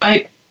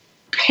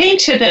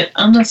painted it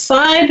on the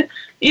side.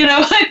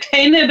 I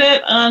painted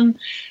it on,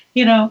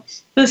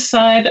 the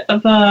side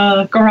of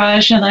the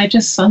garage, and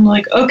I'm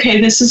like, okay,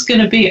 this is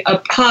going to be a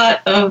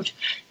pot of,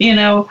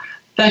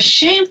 the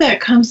shame that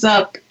comes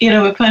up,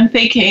 if I'm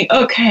thinking,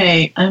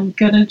 okay, I'm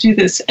going to do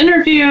this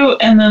interview,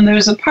 and then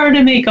there's a part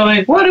of me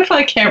going, what if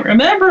I can't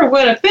remember?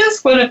 What if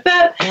this? What if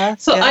that?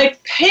 I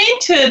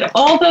painted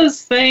all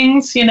those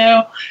things,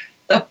 the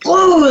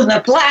blue and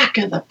the black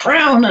and the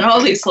brown and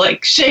all these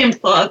like shame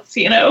thoughts,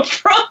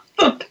 from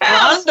the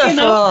past.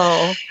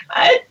 Wonderful.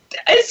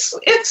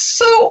 It's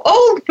so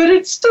old, but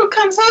it still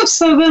comes up.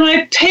 So then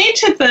I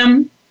painted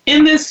them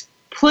in this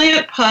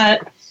plant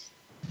pot.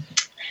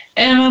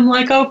 And I'm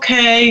like,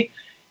 okay,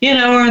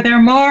 are there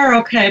more?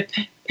 Okay,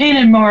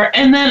 painted more.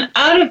 And then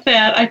out of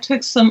that, I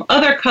took some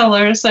other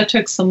colors. I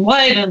took some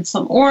white and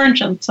some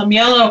orange and some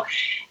yellow.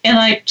 And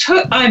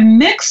I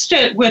mixed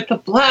it with the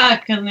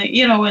black and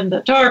and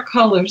the dark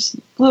colors,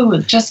 blue,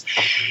 and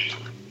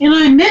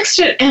I mixed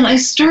it, and I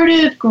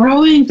started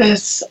growing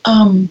this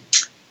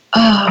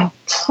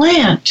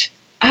plant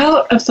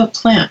out of the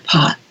plant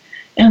pot.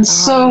 And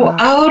so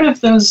out of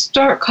those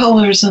dark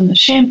colors in the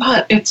shame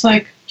pot, it's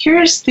like,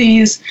 here's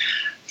these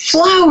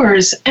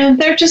flowers, and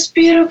they're just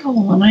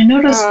beautiful. And I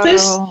noticed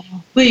this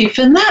leaf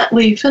and that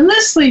leaf and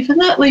this leaf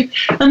and that leaf.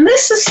 And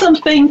this is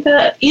something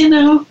that,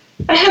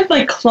 I have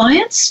my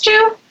clients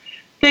do.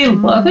 They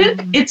love it.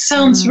 It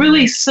sounds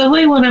really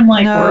silly when I'm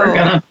like, we're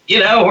gonna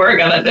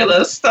do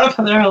this stuff.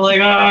 And they're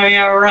like, oh,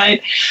 yeah,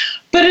 right.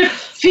 But it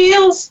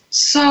feels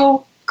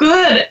so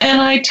good.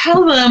 And I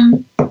tell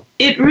them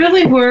it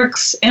really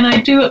works, and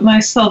I do it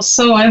myself.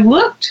 So I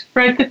looked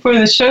right before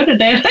the show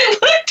today, and I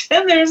looked,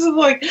 and there's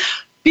like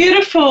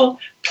beautiful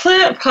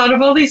plant pot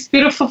of all these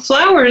beautiful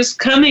flowers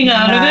coming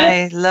out of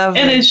it.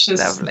 Lovely, and it's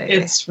just, lovely.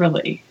 It's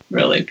really,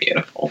 really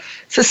beautiful.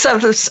 So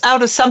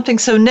out of something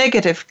so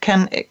negative,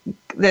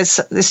 there's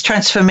this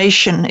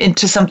transformation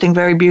into something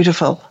very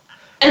beautiful.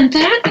 And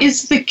that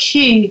is the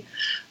key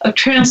of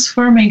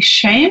transforming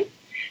shame,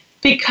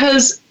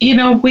 because,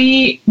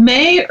 we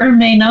may or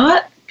may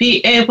not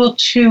be able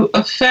to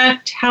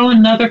affect how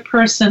another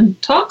person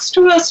talks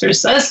to us or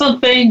says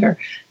something or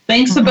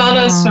thinks about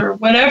us or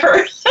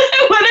whatever.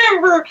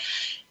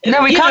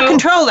 No, we can't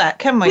control that,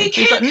 can we?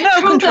 We've got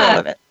no control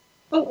of it.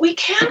 But we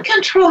can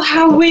control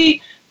how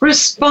we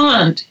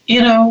respond.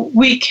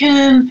 We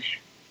can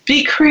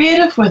be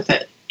creative with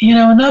it.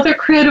 Another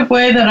creative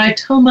way that I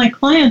tell my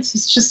clients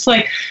is just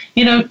like,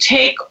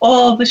 take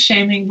all the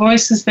shaming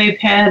voices they've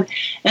had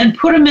and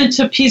put them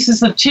into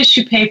pieces of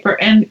tissue paper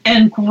and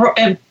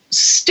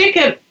stick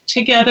it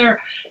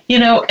together,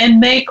 and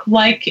make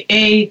like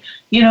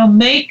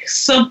make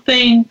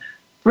something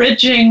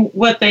bridging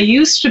what they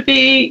used to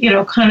be,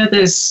 kind of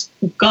this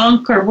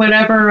gunk or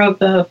whatever of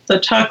the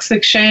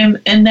toxic shame.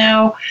 And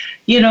now,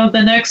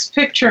 the next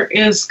picture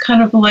is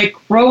kind of like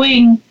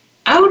growing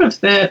out of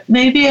that.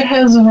 Maybe it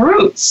has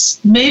roots.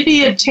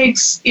 Maybe it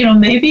takes,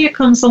 maybe it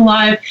comes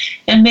alive,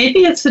 and maybe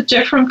it's a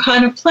different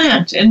kind of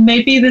plant. And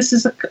maybe this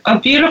is a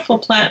beautiful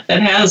plant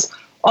that has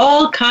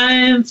all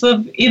kinds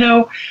of,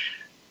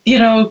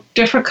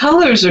 different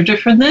colors or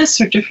different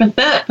this or different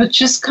that, but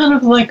just kind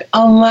of like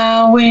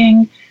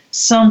allowing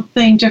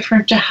something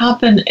different to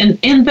happen. And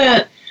in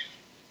that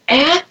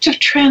act of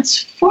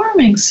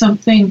transforming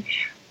something,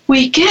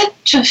 we get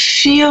to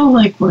feel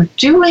like we're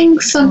doing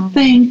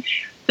something.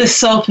 The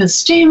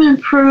self-esteem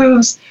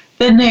improves.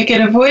 The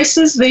negative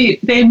voices,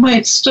 they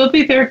might still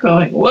be there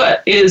going,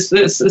 what is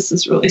this? This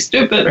is really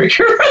stupid, or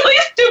you're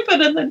really stupid.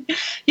 And then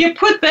you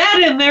put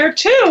that in there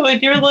too, and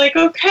you're like,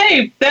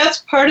 okay, that's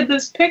part of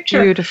this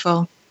picture.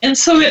 Beautiful. And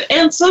so it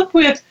ends up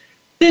with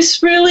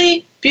this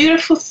really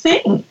beautiful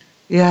thing.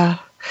 Yeah.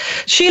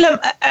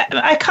 Sheila,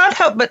 I can't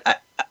help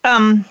but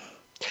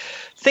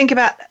think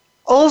about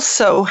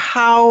also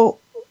how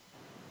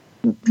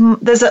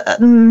there's a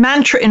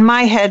mantra in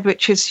my head,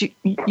 which is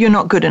you're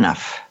not good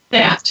enough.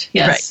 That,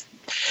 yes. Right.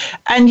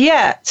 And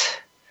yet,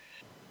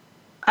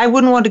 I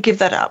wouldn't want to give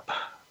that up.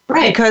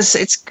 Right. Because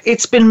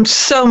it's been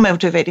so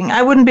motivating.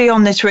 I wouldn't be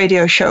on this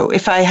radio show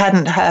if I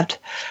hadn't had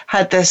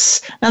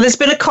this. Now, there's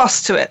been a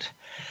cost to it.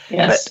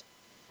 Yes.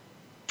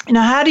 But,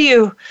 how do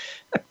you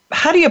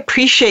how do you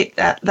appreciate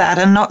that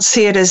and not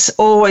see it as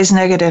always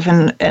negative?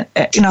 And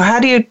how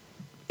do you?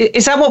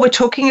 Is that what we're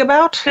talking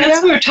about?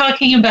 That's what we're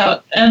talking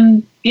about.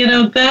 And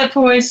that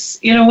voice.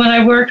 When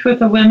I worked with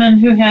the women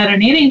who had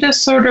an eating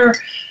disorder,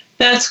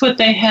 that's what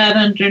they had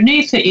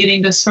underneath the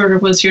eating disorder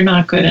was you're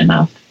not good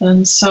enough.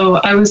 And so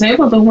I was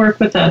able to work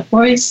with that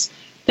voice.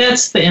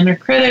 That's the inner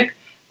critic.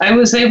 I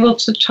was able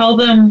to tell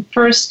them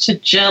first to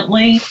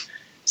gently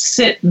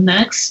sit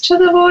next to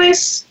the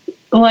voice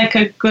like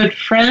a good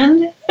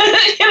friend,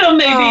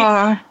 maybe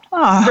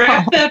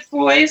wrap that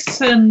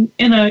voice in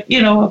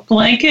a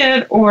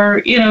blanket,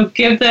 or,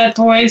 give that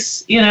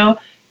voice, you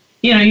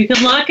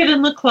can lock it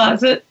in the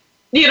closet,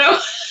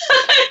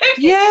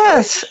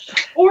 Yes.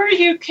 Or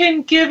you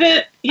can give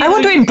it. I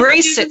want to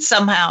embrace it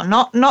somehow,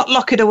 not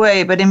lock it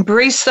away, but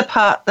embrace the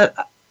part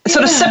that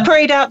sort of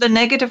separate out the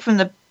negative from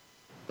the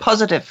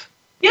positive.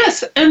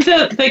 Yes, and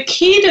the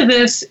key to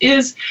this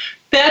is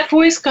that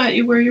voice got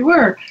you where you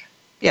were.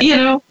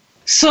 Yeah.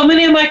 So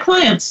many of my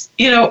clients,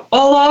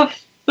 all of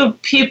the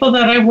people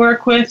that I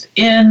work with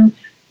in,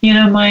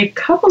 my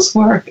couples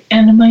work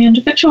and in my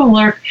individual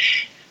work,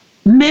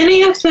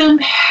 many of them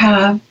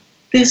have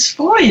this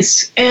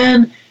voice.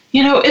 And,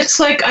 it's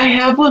like I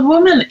have one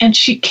woman and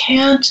she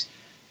can't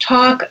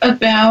talk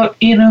about,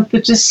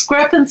 the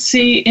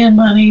discrepancy in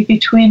money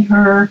between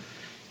her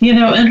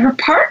and her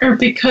partner,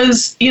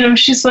 because,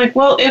 she's like,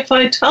 well, if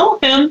I tell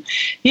him,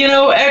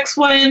 X,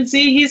 Y, and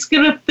Z, he's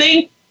going to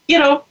think,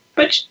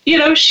 but,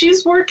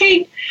 she's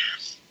working,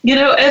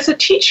 as a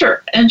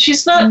teacher and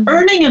she's not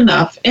earning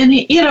enough. And,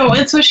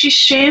 and so she's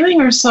shaming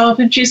herself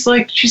and she's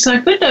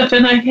not good enough.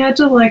 And I had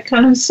to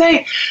kind of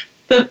say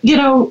that,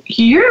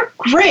 you're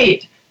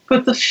great,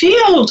 but the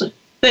field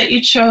that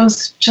you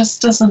chose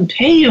just doesn't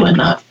pay you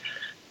enough.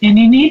 And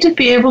you need to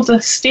be able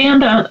to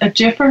stand on a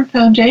different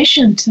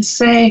foundation to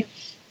say,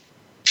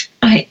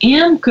 I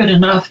am good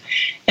enough,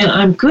 and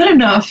I'm good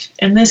enough,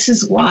 and this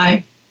is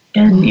why.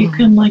 And you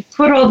can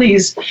put all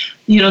these,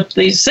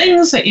 these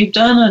things that you've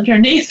done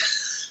underneath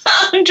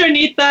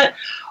that,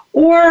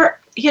 or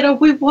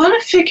we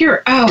want to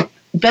figure out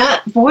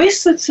that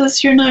voice that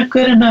says you're not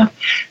good enough,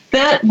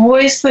 that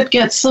voice that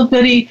gets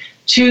somebody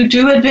to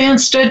do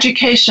advanced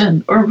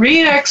education, or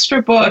read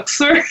extra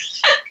books, or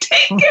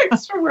take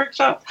extra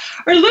workshops,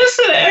 or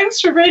listen to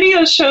extra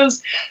radio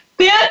shows.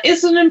 That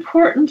is an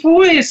important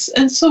voice,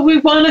 and so we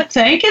want to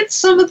thank it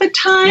some of the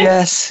time.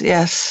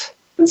 Yes.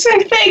 And say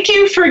thank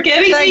you for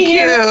getting me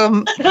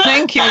here.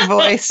 Thank you,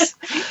 voice.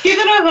 Give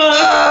it a hug.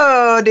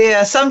 Oh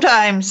dear,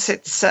 sometimes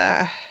it's.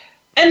 And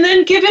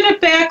then give it a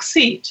back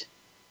seat.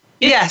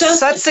 Yes,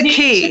 that's the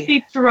key. To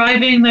be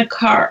driving the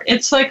car.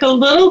 It's like a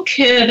little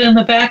kid in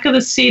the back of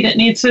the seat. It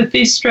needs to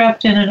be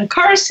strapped in a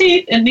car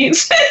seat.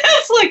 It's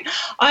like,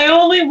 I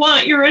only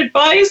want your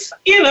advice,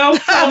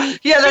 that's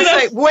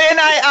right, when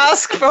I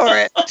ask for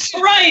it.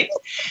 Right.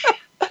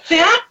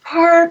 That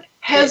part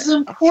has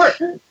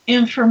important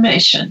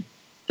information.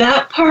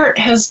 That part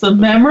has the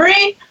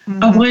memory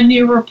of when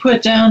you were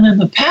put down in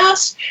the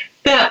past.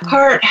 That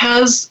part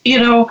has,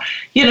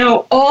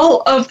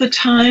 all of the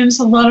times.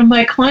 A lot of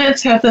my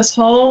clients have this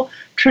whole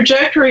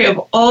trajectory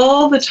of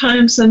all the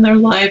times in their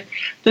life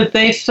that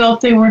they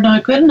felt they were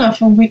not good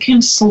enough. And we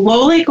can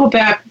slowly go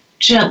back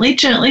gently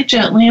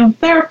in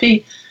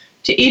therapy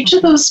to each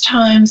of those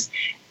times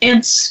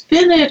and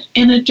spin it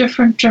in a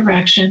different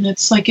direction.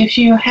 It's like if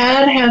you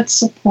had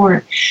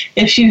support,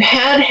 if you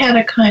had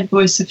a kind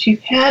voice, if you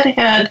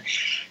had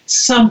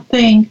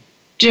something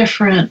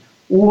different,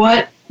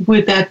 what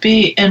would that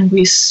be? And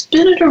we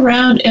spin it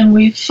around and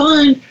we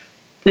find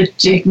the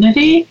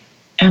dignity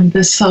and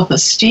the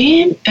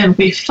self-esteem, and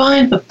we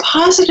find the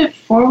positive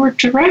forward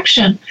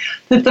direction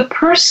that the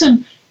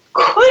person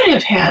could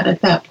have had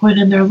at that point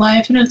in their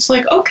life. And it's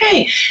like,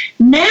 okay,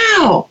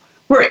 now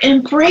we're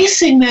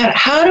embracing that.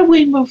 How do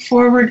we move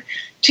forward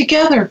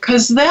together?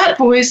 Because that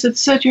voice that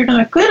said you're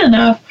not good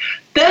enough,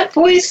 that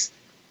voice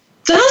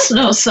does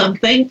know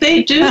something.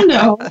 They do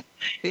know.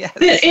 Yes.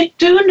 It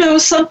do know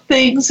some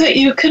things that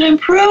you can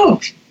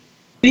improve.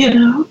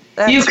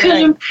 That's you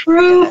can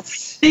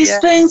improve these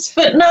things,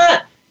 but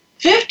not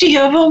 50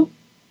 of them,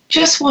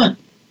 just one.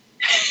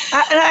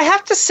 And I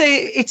have to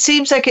say, it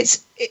seems like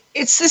it's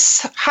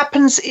this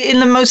happens in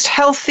the most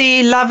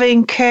healthy,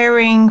 loving,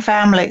 caring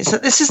families.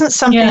 That this isn't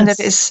something that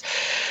is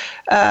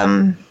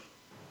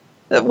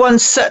that one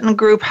certain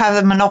group have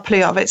a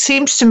monopoly of. It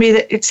seems to me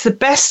that it's the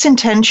best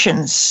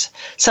intentions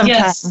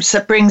sometimes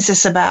that brings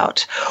this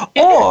about,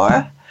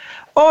 or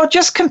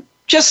just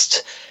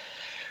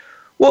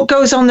what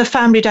goes on the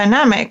family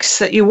dynamics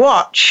that you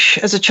watch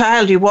as a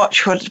child. You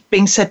watch what's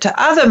being said to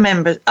other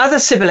members, other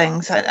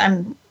siblings.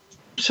 I'm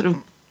sort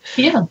of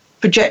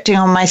projecting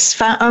on my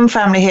own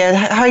family here.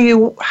 How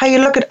you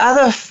look at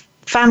other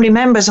family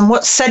members and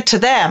what's said to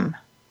them.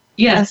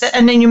 Yes.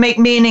 And then you make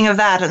meaning of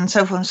that, and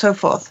so forth and so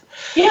forth.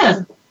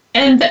 Yeah.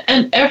 And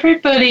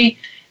everybody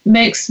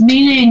makes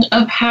meaning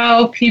of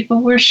how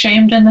people were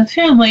shamed in the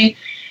family.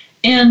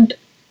 And,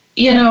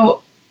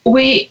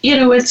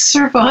 it's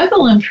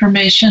survival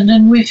information,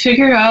 and we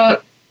figure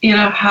out,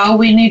 how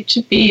we need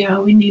to be,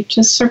 how we need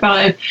to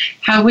survive,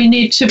 how we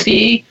need to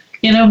be,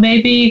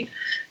 maybe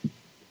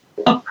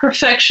a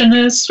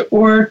perfectionist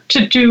or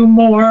to do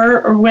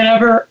more or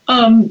whatever,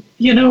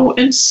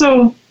 and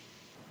so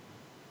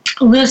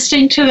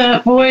listening to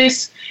that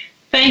voice,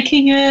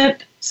 thanking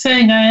it,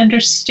 saying, I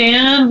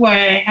understand why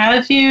I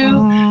have you.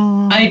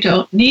 I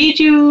don't need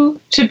you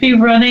to be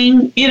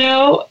running,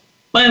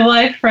 my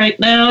life right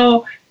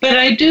now, but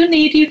I do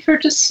need you for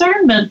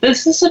discernment.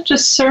 This is a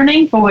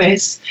discerning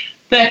voice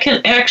that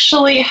can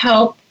actually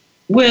help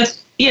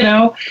with,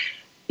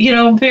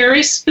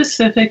 very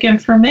specific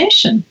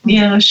information.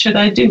 Should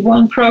I do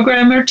 1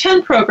 program or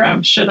 10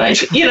 programs? Should I,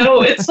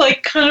 it's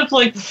like kind of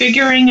like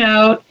figuring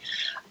out,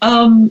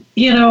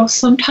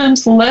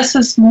 sometimes less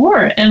is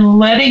more, and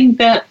letting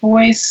that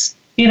voice,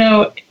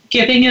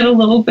 giving it a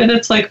little bit.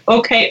 It's like,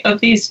 okay, of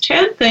these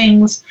 10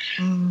 things,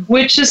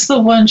 which is the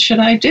one should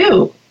I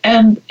do?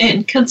 And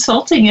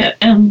consulting it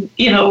and,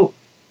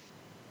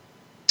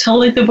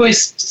 telling the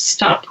voice,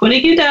 stop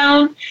putting you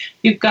down.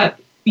 You've got,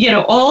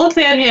 all of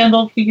that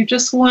handled. You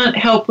just want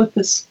help with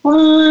this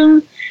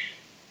one,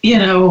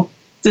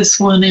 this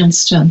one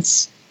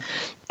instance.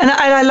 And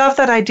I love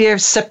that idea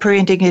of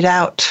separating it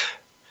out.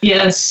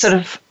 Yes. Sort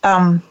of,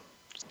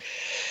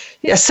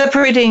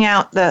 separating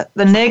out the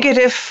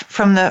negative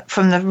from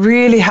the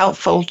really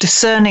helpful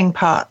discerning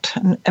part,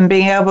 and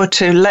being able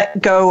to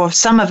let go of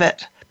some of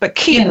it, but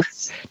keep,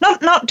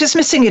 not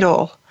dismissing it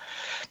all,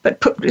 but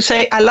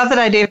I love that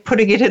idea of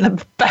putting it in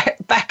the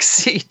back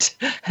seat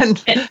and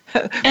with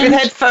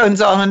headphones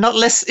on and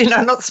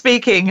not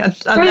speaking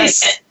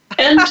unless.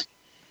 Right.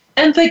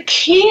 And the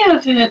key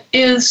of it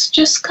is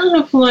just kind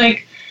of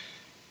like,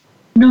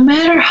 no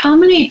matter how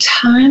many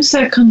times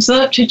that comes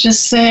up, to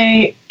just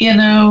say,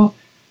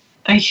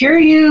 I hear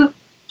you.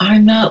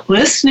 I'm not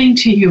listening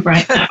to you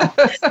right now.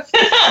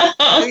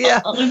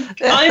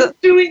 I'm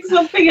doing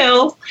something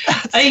else.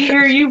 I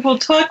hear you. We'll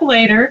talk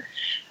later.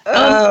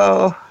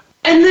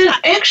 And then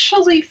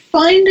actually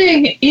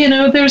finding,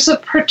 there's a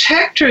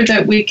protector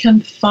that we can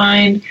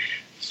find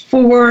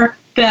for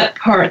that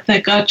part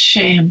that got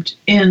shamed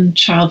in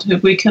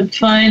childhood. We can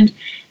find,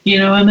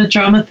 I'm a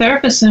drama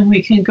therapist, and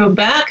we can go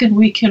back and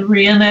we can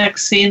reenact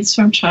scenes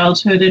from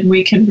childhood, and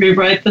we can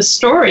rewrite the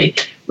story.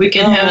 We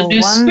can have a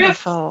new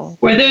script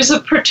where there's a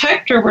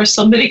protector, where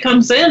somebody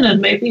comes in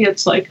and maybe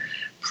it's like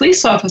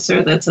police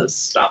officer that says,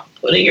 stop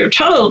putting your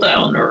child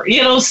down, or,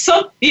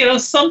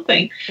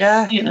 something.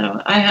 Yeah.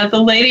 I had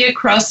the lady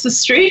across the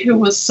street who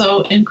was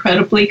so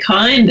incredibly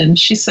kind, and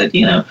she said,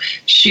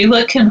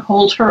 Sheila can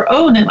hold her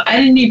own. And I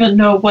didn't even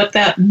know what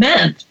that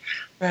meant.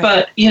 Right.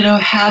 But,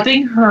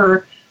 having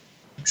her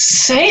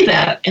say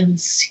that and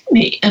see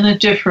me in a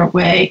different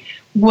way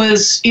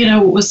was,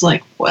 was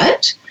like,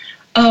 what?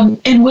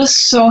 And was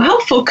so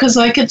helpful, because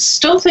I could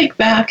still think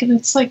back and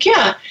it's like,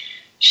 yeah,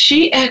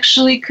 she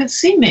actually could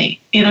see me.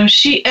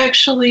 She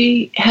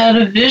actually had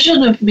a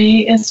vision of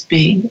me as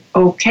being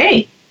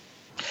okay.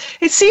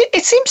 It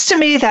seems to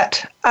me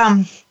that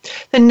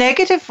the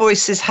negative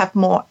voices have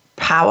more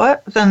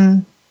power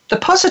than the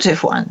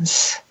positive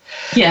ones.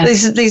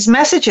 Yes. These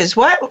messages.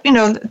 We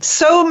had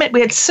so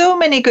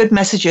many good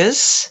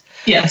messages.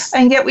 Yes.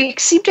 And yet we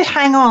seem to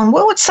hang on.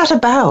 Well, what's that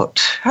about?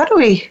 How do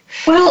we?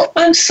 Well,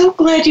 I'm so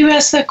glad you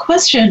asked that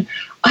question.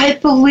 I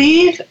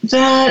believe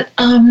that,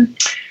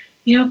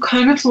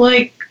 kind of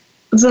like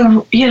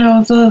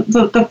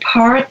the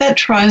part that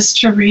tries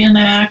to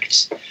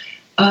reenact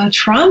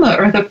trauma,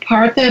 or the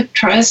part that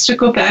tries to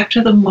go back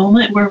to the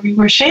moment where we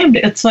were shamed.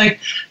 It's like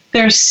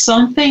there's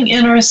something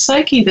in our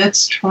psyche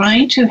that's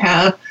trying to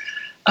have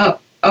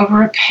a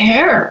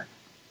repair,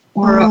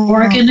 or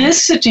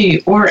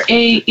organicity, or something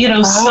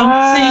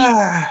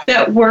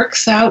that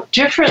works out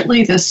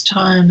differently this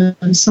time.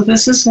 And so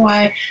this is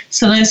why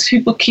sometimes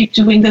people keep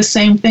doing the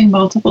same thing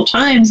multiple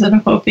times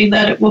and hoping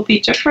that it will be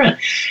different.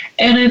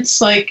 And it's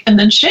like, and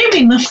then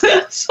shaming them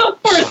so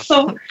forth.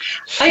 So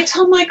I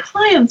tell my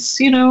clients,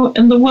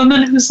 and the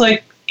woman who's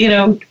like,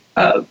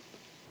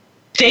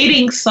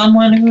 dating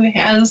someone who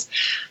has,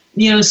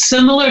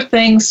 similar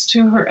things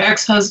to her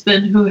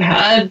ex-husband, who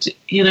had,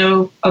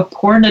 a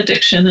porn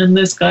addiction, and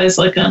this guy's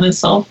like on his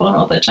cell phone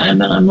all the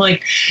time. And I'm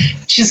like,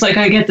 she's like,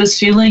 I get this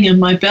feeling in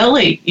my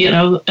belly,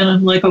 and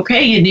I'm like,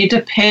 okay, you need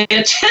to pay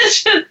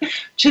attention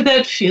to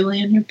that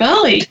feeling in your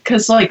belly,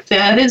 because like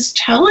that is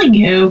telling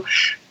you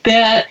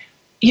that,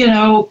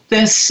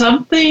 there's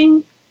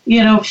something,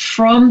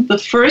 from the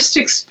first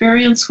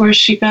experience where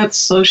she got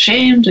so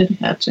shamed and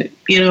had to,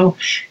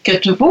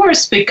 get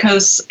divorced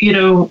because,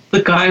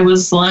 the guy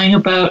was lying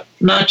about,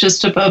 not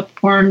just about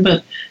porn,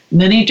 but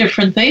many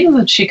different things.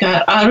 And she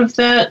got out of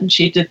that, and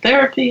she did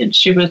therapy, and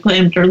she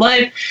reclaimed her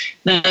life.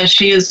 Now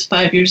she is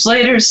 5 years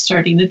later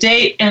starting to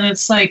date. And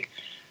it's like,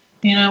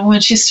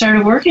 when she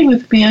started working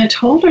with me, I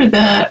told her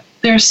that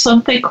there's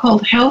something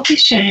called healthy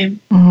shame.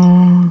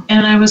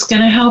 And I was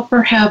going to help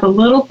her have a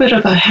little bit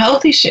of a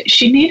healthy shame.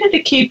 She needed to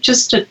keep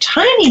just a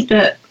tiny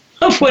bit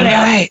of what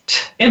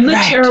happened in the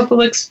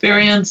terrible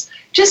experience,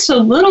 just a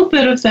little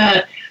bit of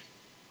that,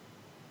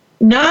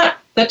 not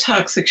the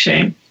toxic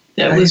shame,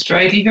 that was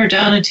dragging her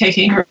down and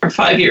taking her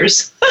 5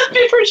 years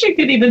before she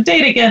could even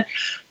date again.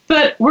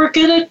 But we're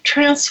going to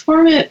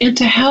transform it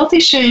into healthy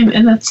shame.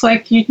 And it's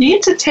like you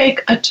need to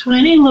take a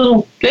tiny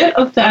little bit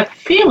of that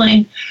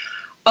feeling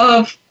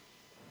of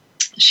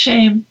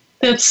shame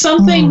that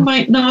something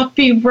might not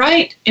be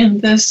right in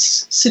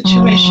this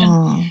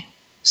situation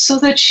so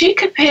that she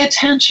could pay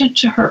attention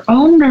to her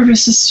own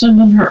nervous system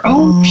and her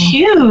own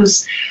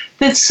cues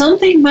that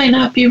something might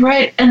not be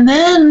right. And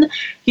then,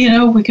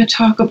 we could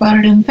talk about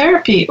it in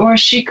therapy, or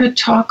she could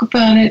talk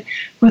about it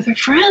with her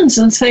friends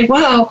and say,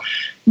 wow,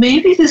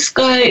 maybe this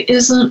guy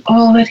isn't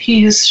all that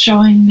he is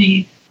showing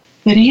me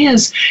that he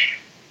is.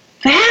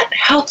 That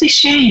healthy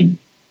shame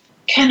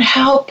can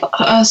help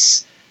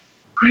us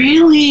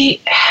really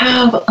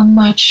have a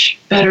much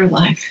better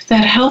life.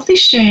 That healthy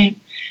shame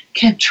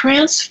can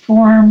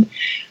transform,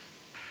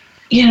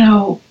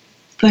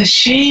 the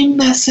shame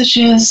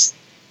messages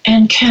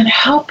and can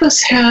help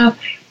us have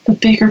the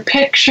bigger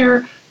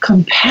picture,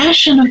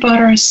 compassion about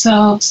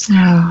ourselves,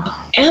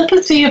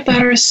 empathy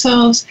about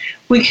ourselves.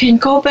 We can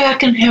go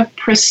back and have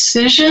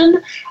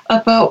precision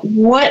about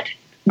what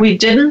we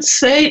didn't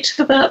say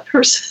to that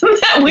person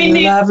that we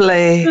need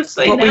to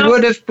say what now.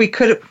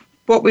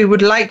 What we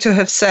would like to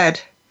have said.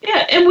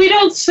 Yeah, and we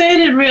don't say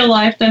it in real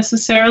life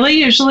necessarily.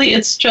 Usually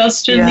it's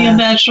just in the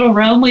imaginal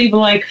realm. We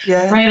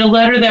write a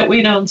letter that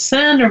we don't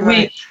send, or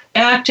we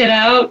act it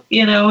out,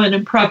 an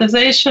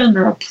improvisation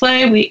or a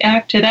play. We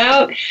act it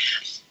out,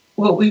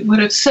 what we would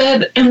have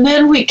said. And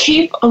then we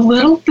keep a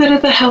little bit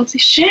of the healthy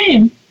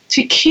shame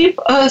to keep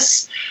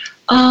us,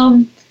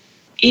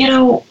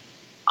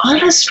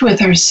 honest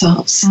with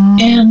ourselves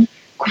and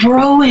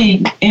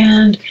growing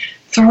and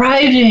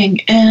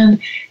thriving and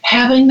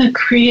having the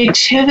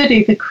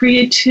creativity. The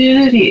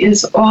creativity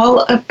is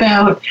all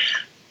about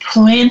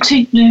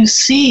planting new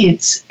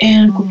seeds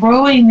and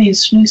growing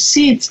these new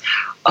seeds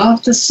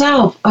of the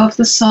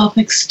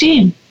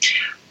self-esteem.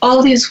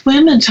 All these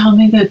women tell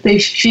me that they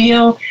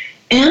feel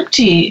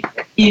empty,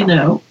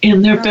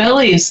 in their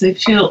bellies. They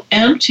feel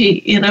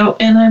empty, and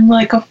I'm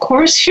like, of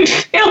course you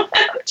feel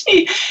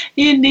empty.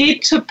 You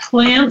need to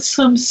plant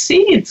some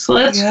seeds.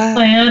 Let's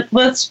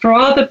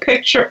draw the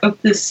picture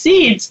of the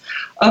seeds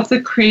of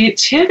the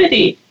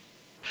creativity.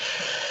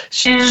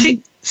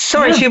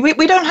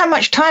 We don't have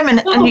much time, and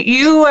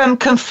you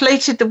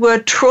conflated the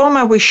word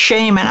trauma with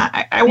shame, and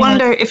I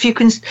wonder if you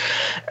can,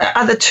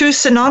 are the two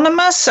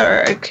synonymous,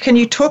 or can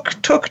you talk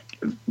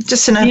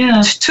just in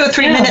 2 or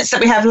 3 minutes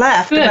that we have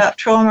left about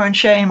trauma and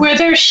shame? Where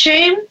there's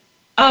shame,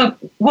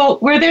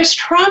 where there's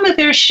trauma,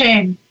 there's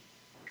shame.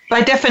 By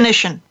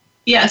definition.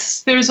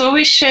 Yes, there's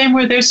always shame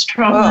where there's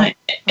trauma.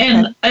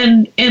 And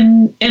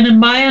in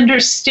my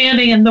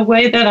understanding and the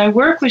way that I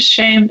work with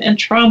shame and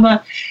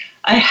trauma,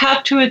 I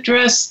have to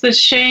address the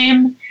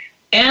shame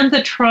and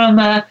the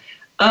trauma,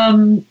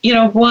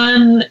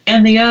 one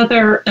and the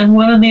other, and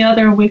one and the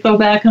other, and we go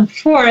back and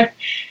forth.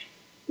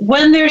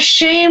 When there's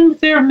shame,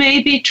 there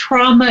may be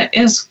trauma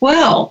as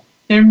well.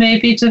 There may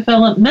be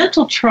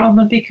developmental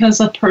trauma because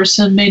a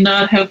person may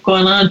not have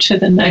gone on to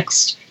the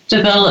next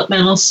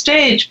developmental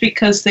stage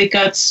because they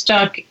got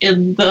stuck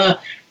in the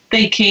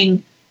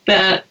thinking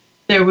that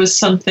there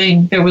was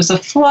a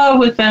flaw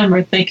with them,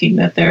 or thinking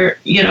that they're,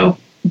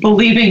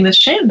 believing the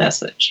shame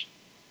message.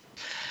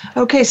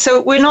 Okay,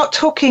 so we're not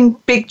talking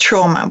big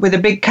trauma with a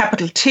big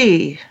capital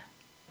T.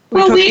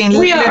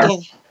 We are.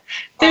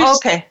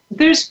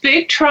 There's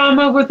big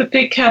trauma with a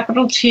big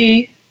capital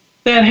T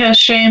that has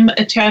shame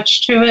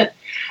attached to it.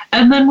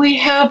 And then we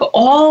have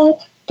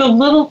all the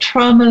little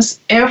traumas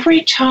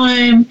every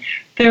time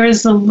there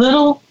is a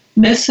little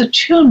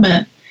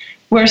misattunement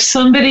where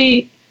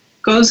somebody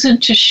goes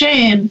into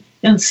shame.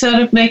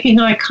 Instead of making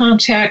eye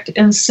contact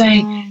and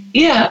saying,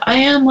 I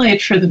am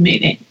late for the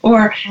meeting,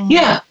 or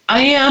I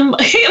am,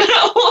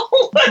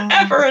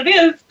 whatever it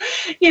is,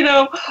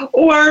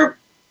 or,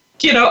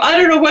 I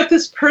don't know what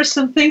this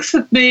person thinks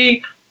of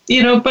me,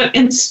 but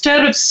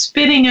instead of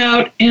spitting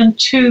out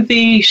into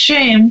the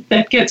shame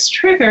that gets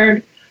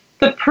triggered,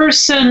 the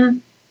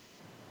person,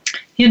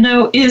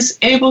 is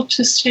able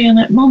to stay in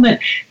that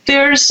moment.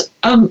 There's,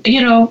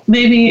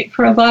 maybe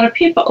for a lot of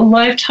people, a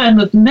lifetime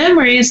of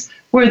memories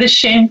where the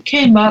shame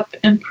came up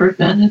and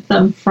prevented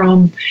them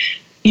from,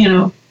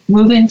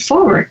 moving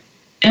forward.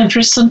 And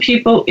for some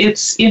people,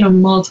 it's,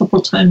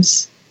 multiple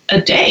times a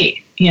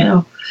day,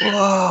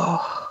 Whoa.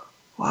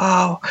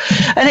 Wow.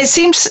 And it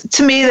seems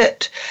to me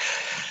that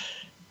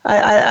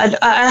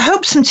I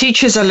hope some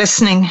teachers are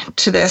listening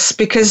to this,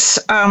 because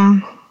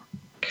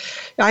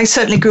I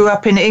certainly grew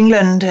up in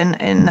England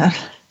in the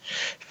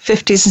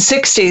 50s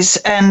and 60s,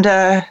 and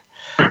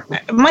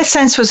my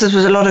sense was there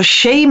was a lot of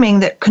shaming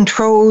that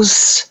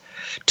controls...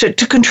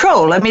 To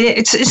control. I mean,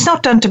 it's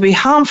not done to be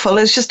harmful.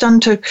 It's just done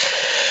to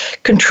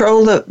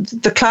control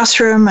the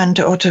classroom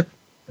or to.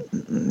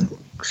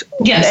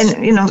 Yes.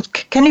 And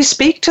can you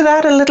speak to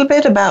that a little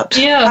bit about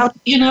how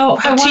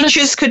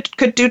teachers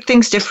could do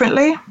things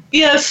differently?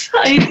 Yes.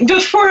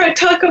 Before I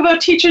talk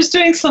about teachers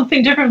doing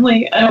something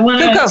differently, I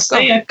want to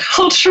say a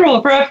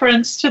cultural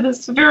reference to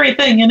this very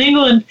thing in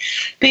England,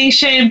 being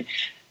shamed.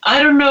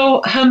 I don't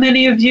know how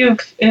many of you,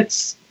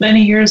 it's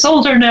many years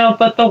older now,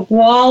 but The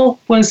Wall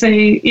was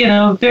a,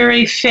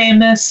 very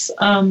famous,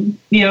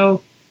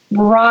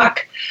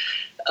 rock,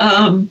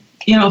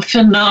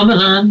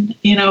 phenomenon,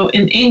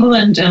 in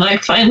England. And I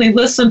finally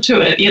listened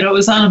to it. It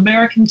was on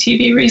American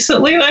TV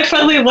recently. And I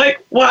finally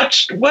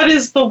watched What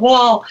is the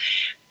Wall?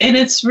 And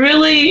it's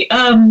really,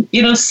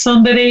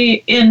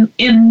 somebody in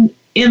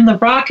the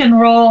rock and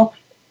roll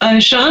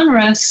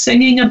genre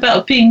singing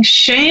about being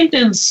shamed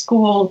in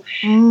school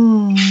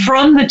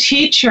from the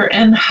teacher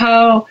and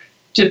how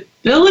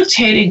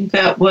debilitating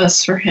that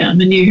was for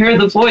him. And you hear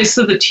the voice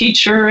of the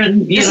teacher,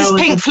 and this is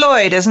Pink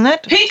Floyd, isn't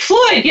it? Pink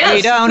Floyd, yes.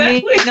 We don't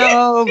need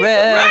no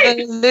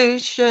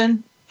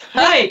revolution.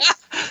 Right.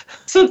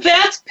 So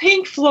that's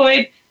Pink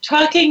Floyd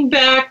talking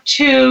back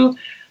to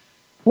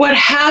what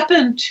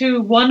happened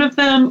to one of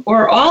them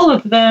or all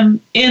of them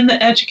in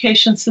the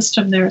education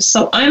system there.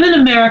 So I'm in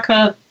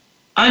America.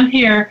 I'm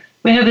here.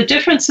 We have a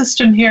different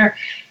system here.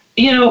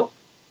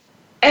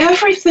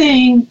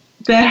 Everything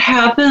that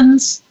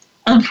happens,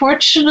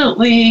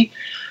 unfortunately,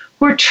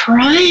 we're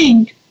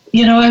trying.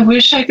 I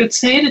wish I could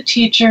say to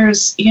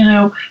teachers,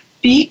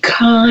 be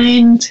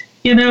kind,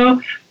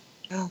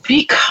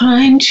 be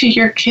kind to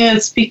your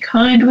kids, be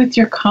kind with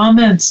your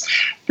comments.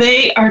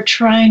 They are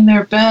trying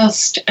their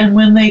best. And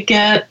when they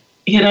get,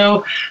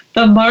 the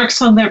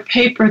marks on their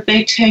paper,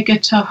 they take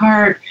it to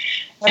heart.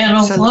 And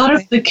a lot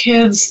of the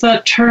kids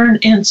that turn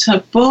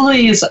into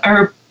bullies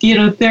are,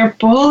 they're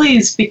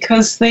bullies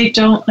because they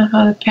don't know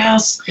how to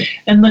pass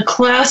in the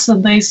class,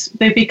 and they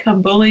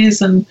become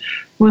bullies. And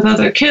with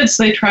other kids,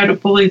 they try to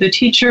bully the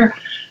teacher.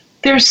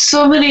 There's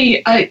so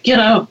many, I'd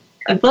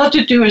love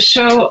to do a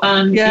show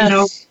on,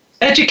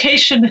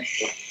 education.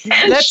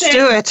 Let's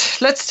do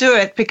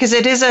it because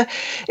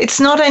it's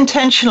not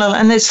intentional,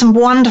 and there's some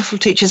wonderful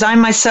teachers. I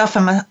myself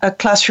am a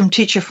classroom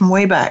teacher from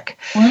way back.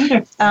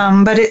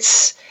 Wonderful. But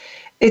it's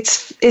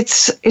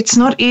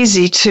not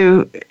easy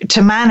to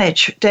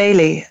manage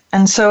daily,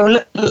 and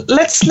so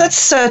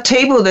let's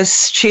table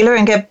this, Sheila,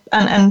 and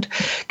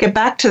get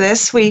back to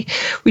this. We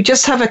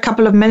just have a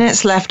couple of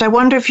minutes left. I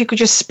wonder if you could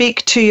just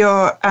speak to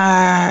your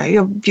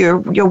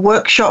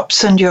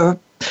workshops and your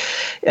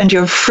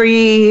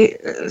free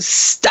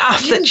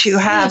stuff that you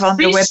have on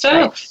the website.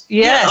 Stuff.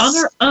 Yes,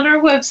 yeah, on our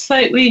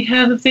website we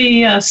have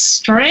the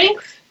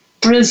Strength,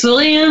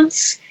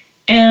 Resilience,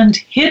 and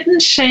Hidden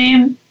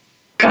Shame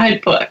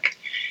guidebook.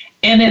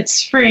 And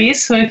it's free.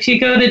 So if you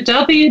go to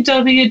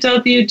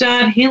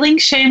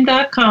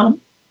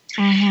www.healingshame.com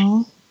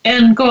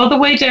and go all the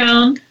way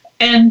down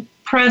and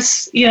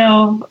press,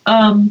 download,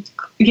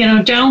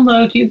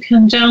 you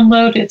can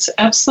download. It's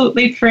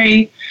absolutely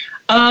free.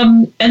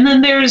 And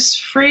then there's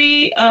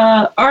free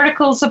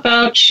articles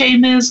about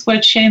shame is,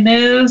 what shame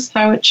is,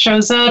 how it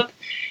shows up.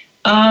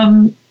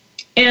 And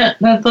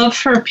I'd love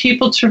for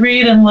people to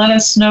read and let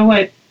us know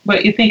what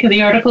you think of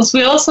the articles.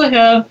 We also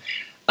have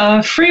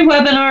free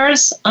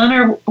webinars on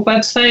our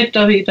website,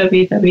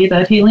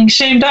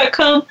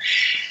 www.healingshame.com.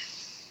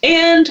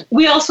 And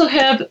we also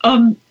have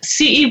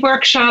CE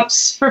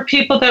workshops for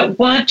people that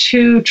want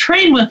to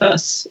train with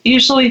us.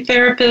 Usually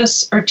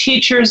therapists or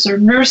teachers or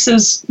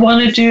nurses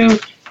want to do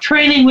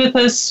training with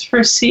us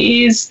for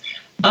CEs,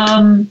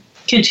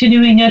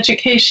 continuing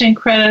education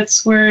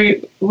credits. We're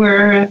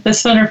the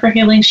Center for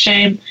Healing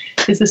Shame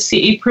is a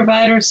CE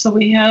provider, so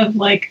we have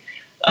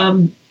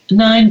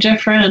 9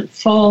 different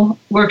full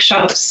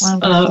workshops,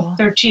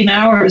 13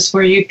 hours,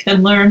 where you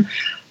can learn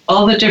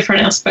all the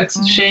different aspects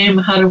of shame,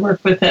 how to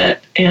work with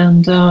it,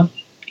 and,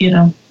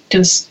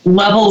 just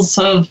levels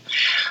of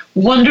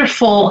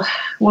wonderful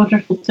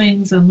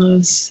things in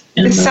those.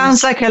 This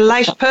sounds like a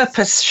life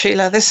purpose,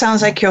 Sheila. This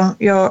sounds like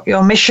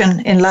your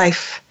mission in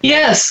life.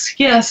 Yes.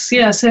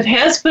 It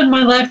has been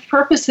my life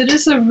purpose. It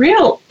is a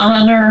real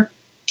honor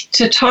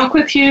to talk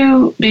with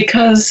you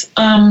because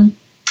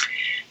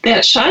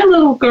that shy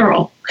little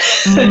girl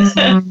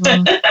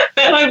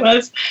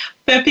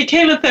that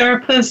became a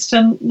therapist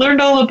and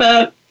learned all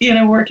about,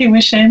 working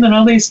with shame in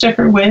all these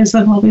different ways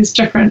and all these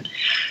different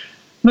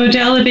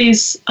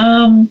modalities.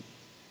 I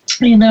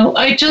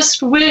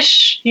just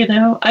wish,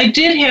 I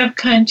did have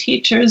kind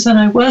teachers and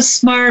I was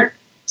smart.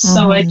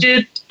 So I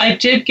did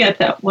get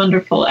that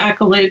wonderful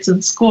accolades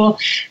in school,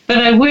 but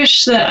I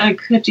wish that I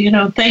could,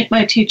 thank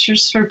my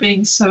teachers for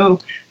being so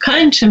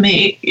kind to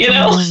me,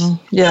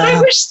 I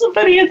wish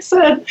somebody had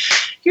said,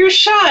 "You're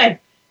shy.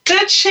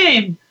 That's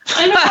shame.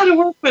 I know how to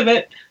work with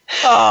it."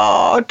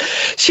 Oh,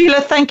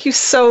 Sheila, thank you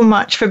so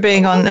much for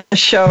being on the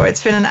show.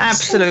 It's been an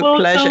absolute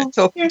pleasure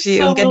talking to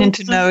you and getting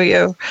to know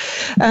you.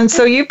 And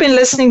so you've been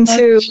listening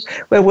to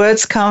Where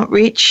Words Can't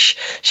Reach,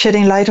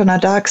 shedding light on our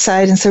dark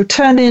side. And so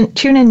tune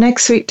in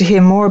next week to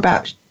hear more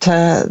about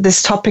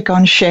this topic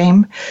on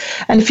shame.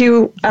 And if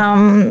you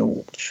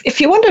want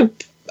to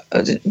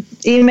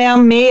email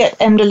me at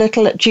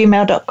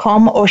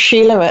mdelittle@gmail.com or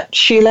Sheila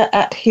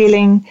at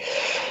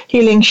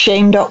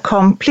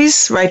healingshame.com.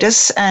 Please write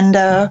us and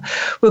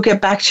we'll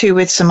get back to you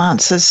with some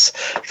answers.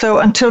 So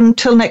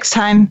until next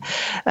time,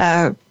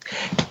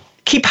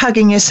 keep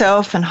hugging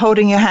yourself and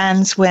holding your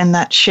hands when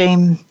that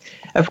shame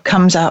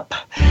comes up.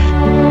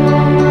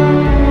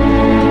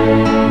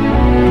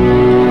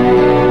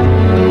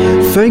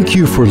 Thank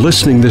you for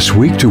listening this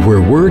week to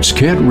Where Words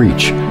Can't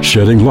Reach,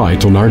 Shedding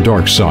Light on Our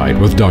Dark Side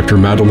with Dr.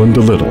 Madeline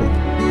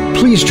DeLittle.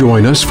 Please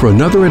join us for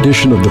another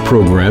edition of the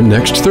program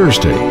next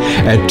Thursday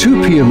at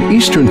 2 p.m.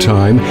 Eastern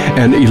Time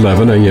and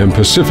 11 a.m.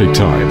 Pacific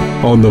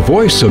Time on the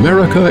Voice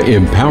America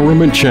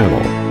Empowerment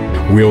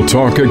Channel. We'll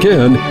talk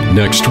again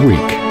next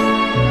week.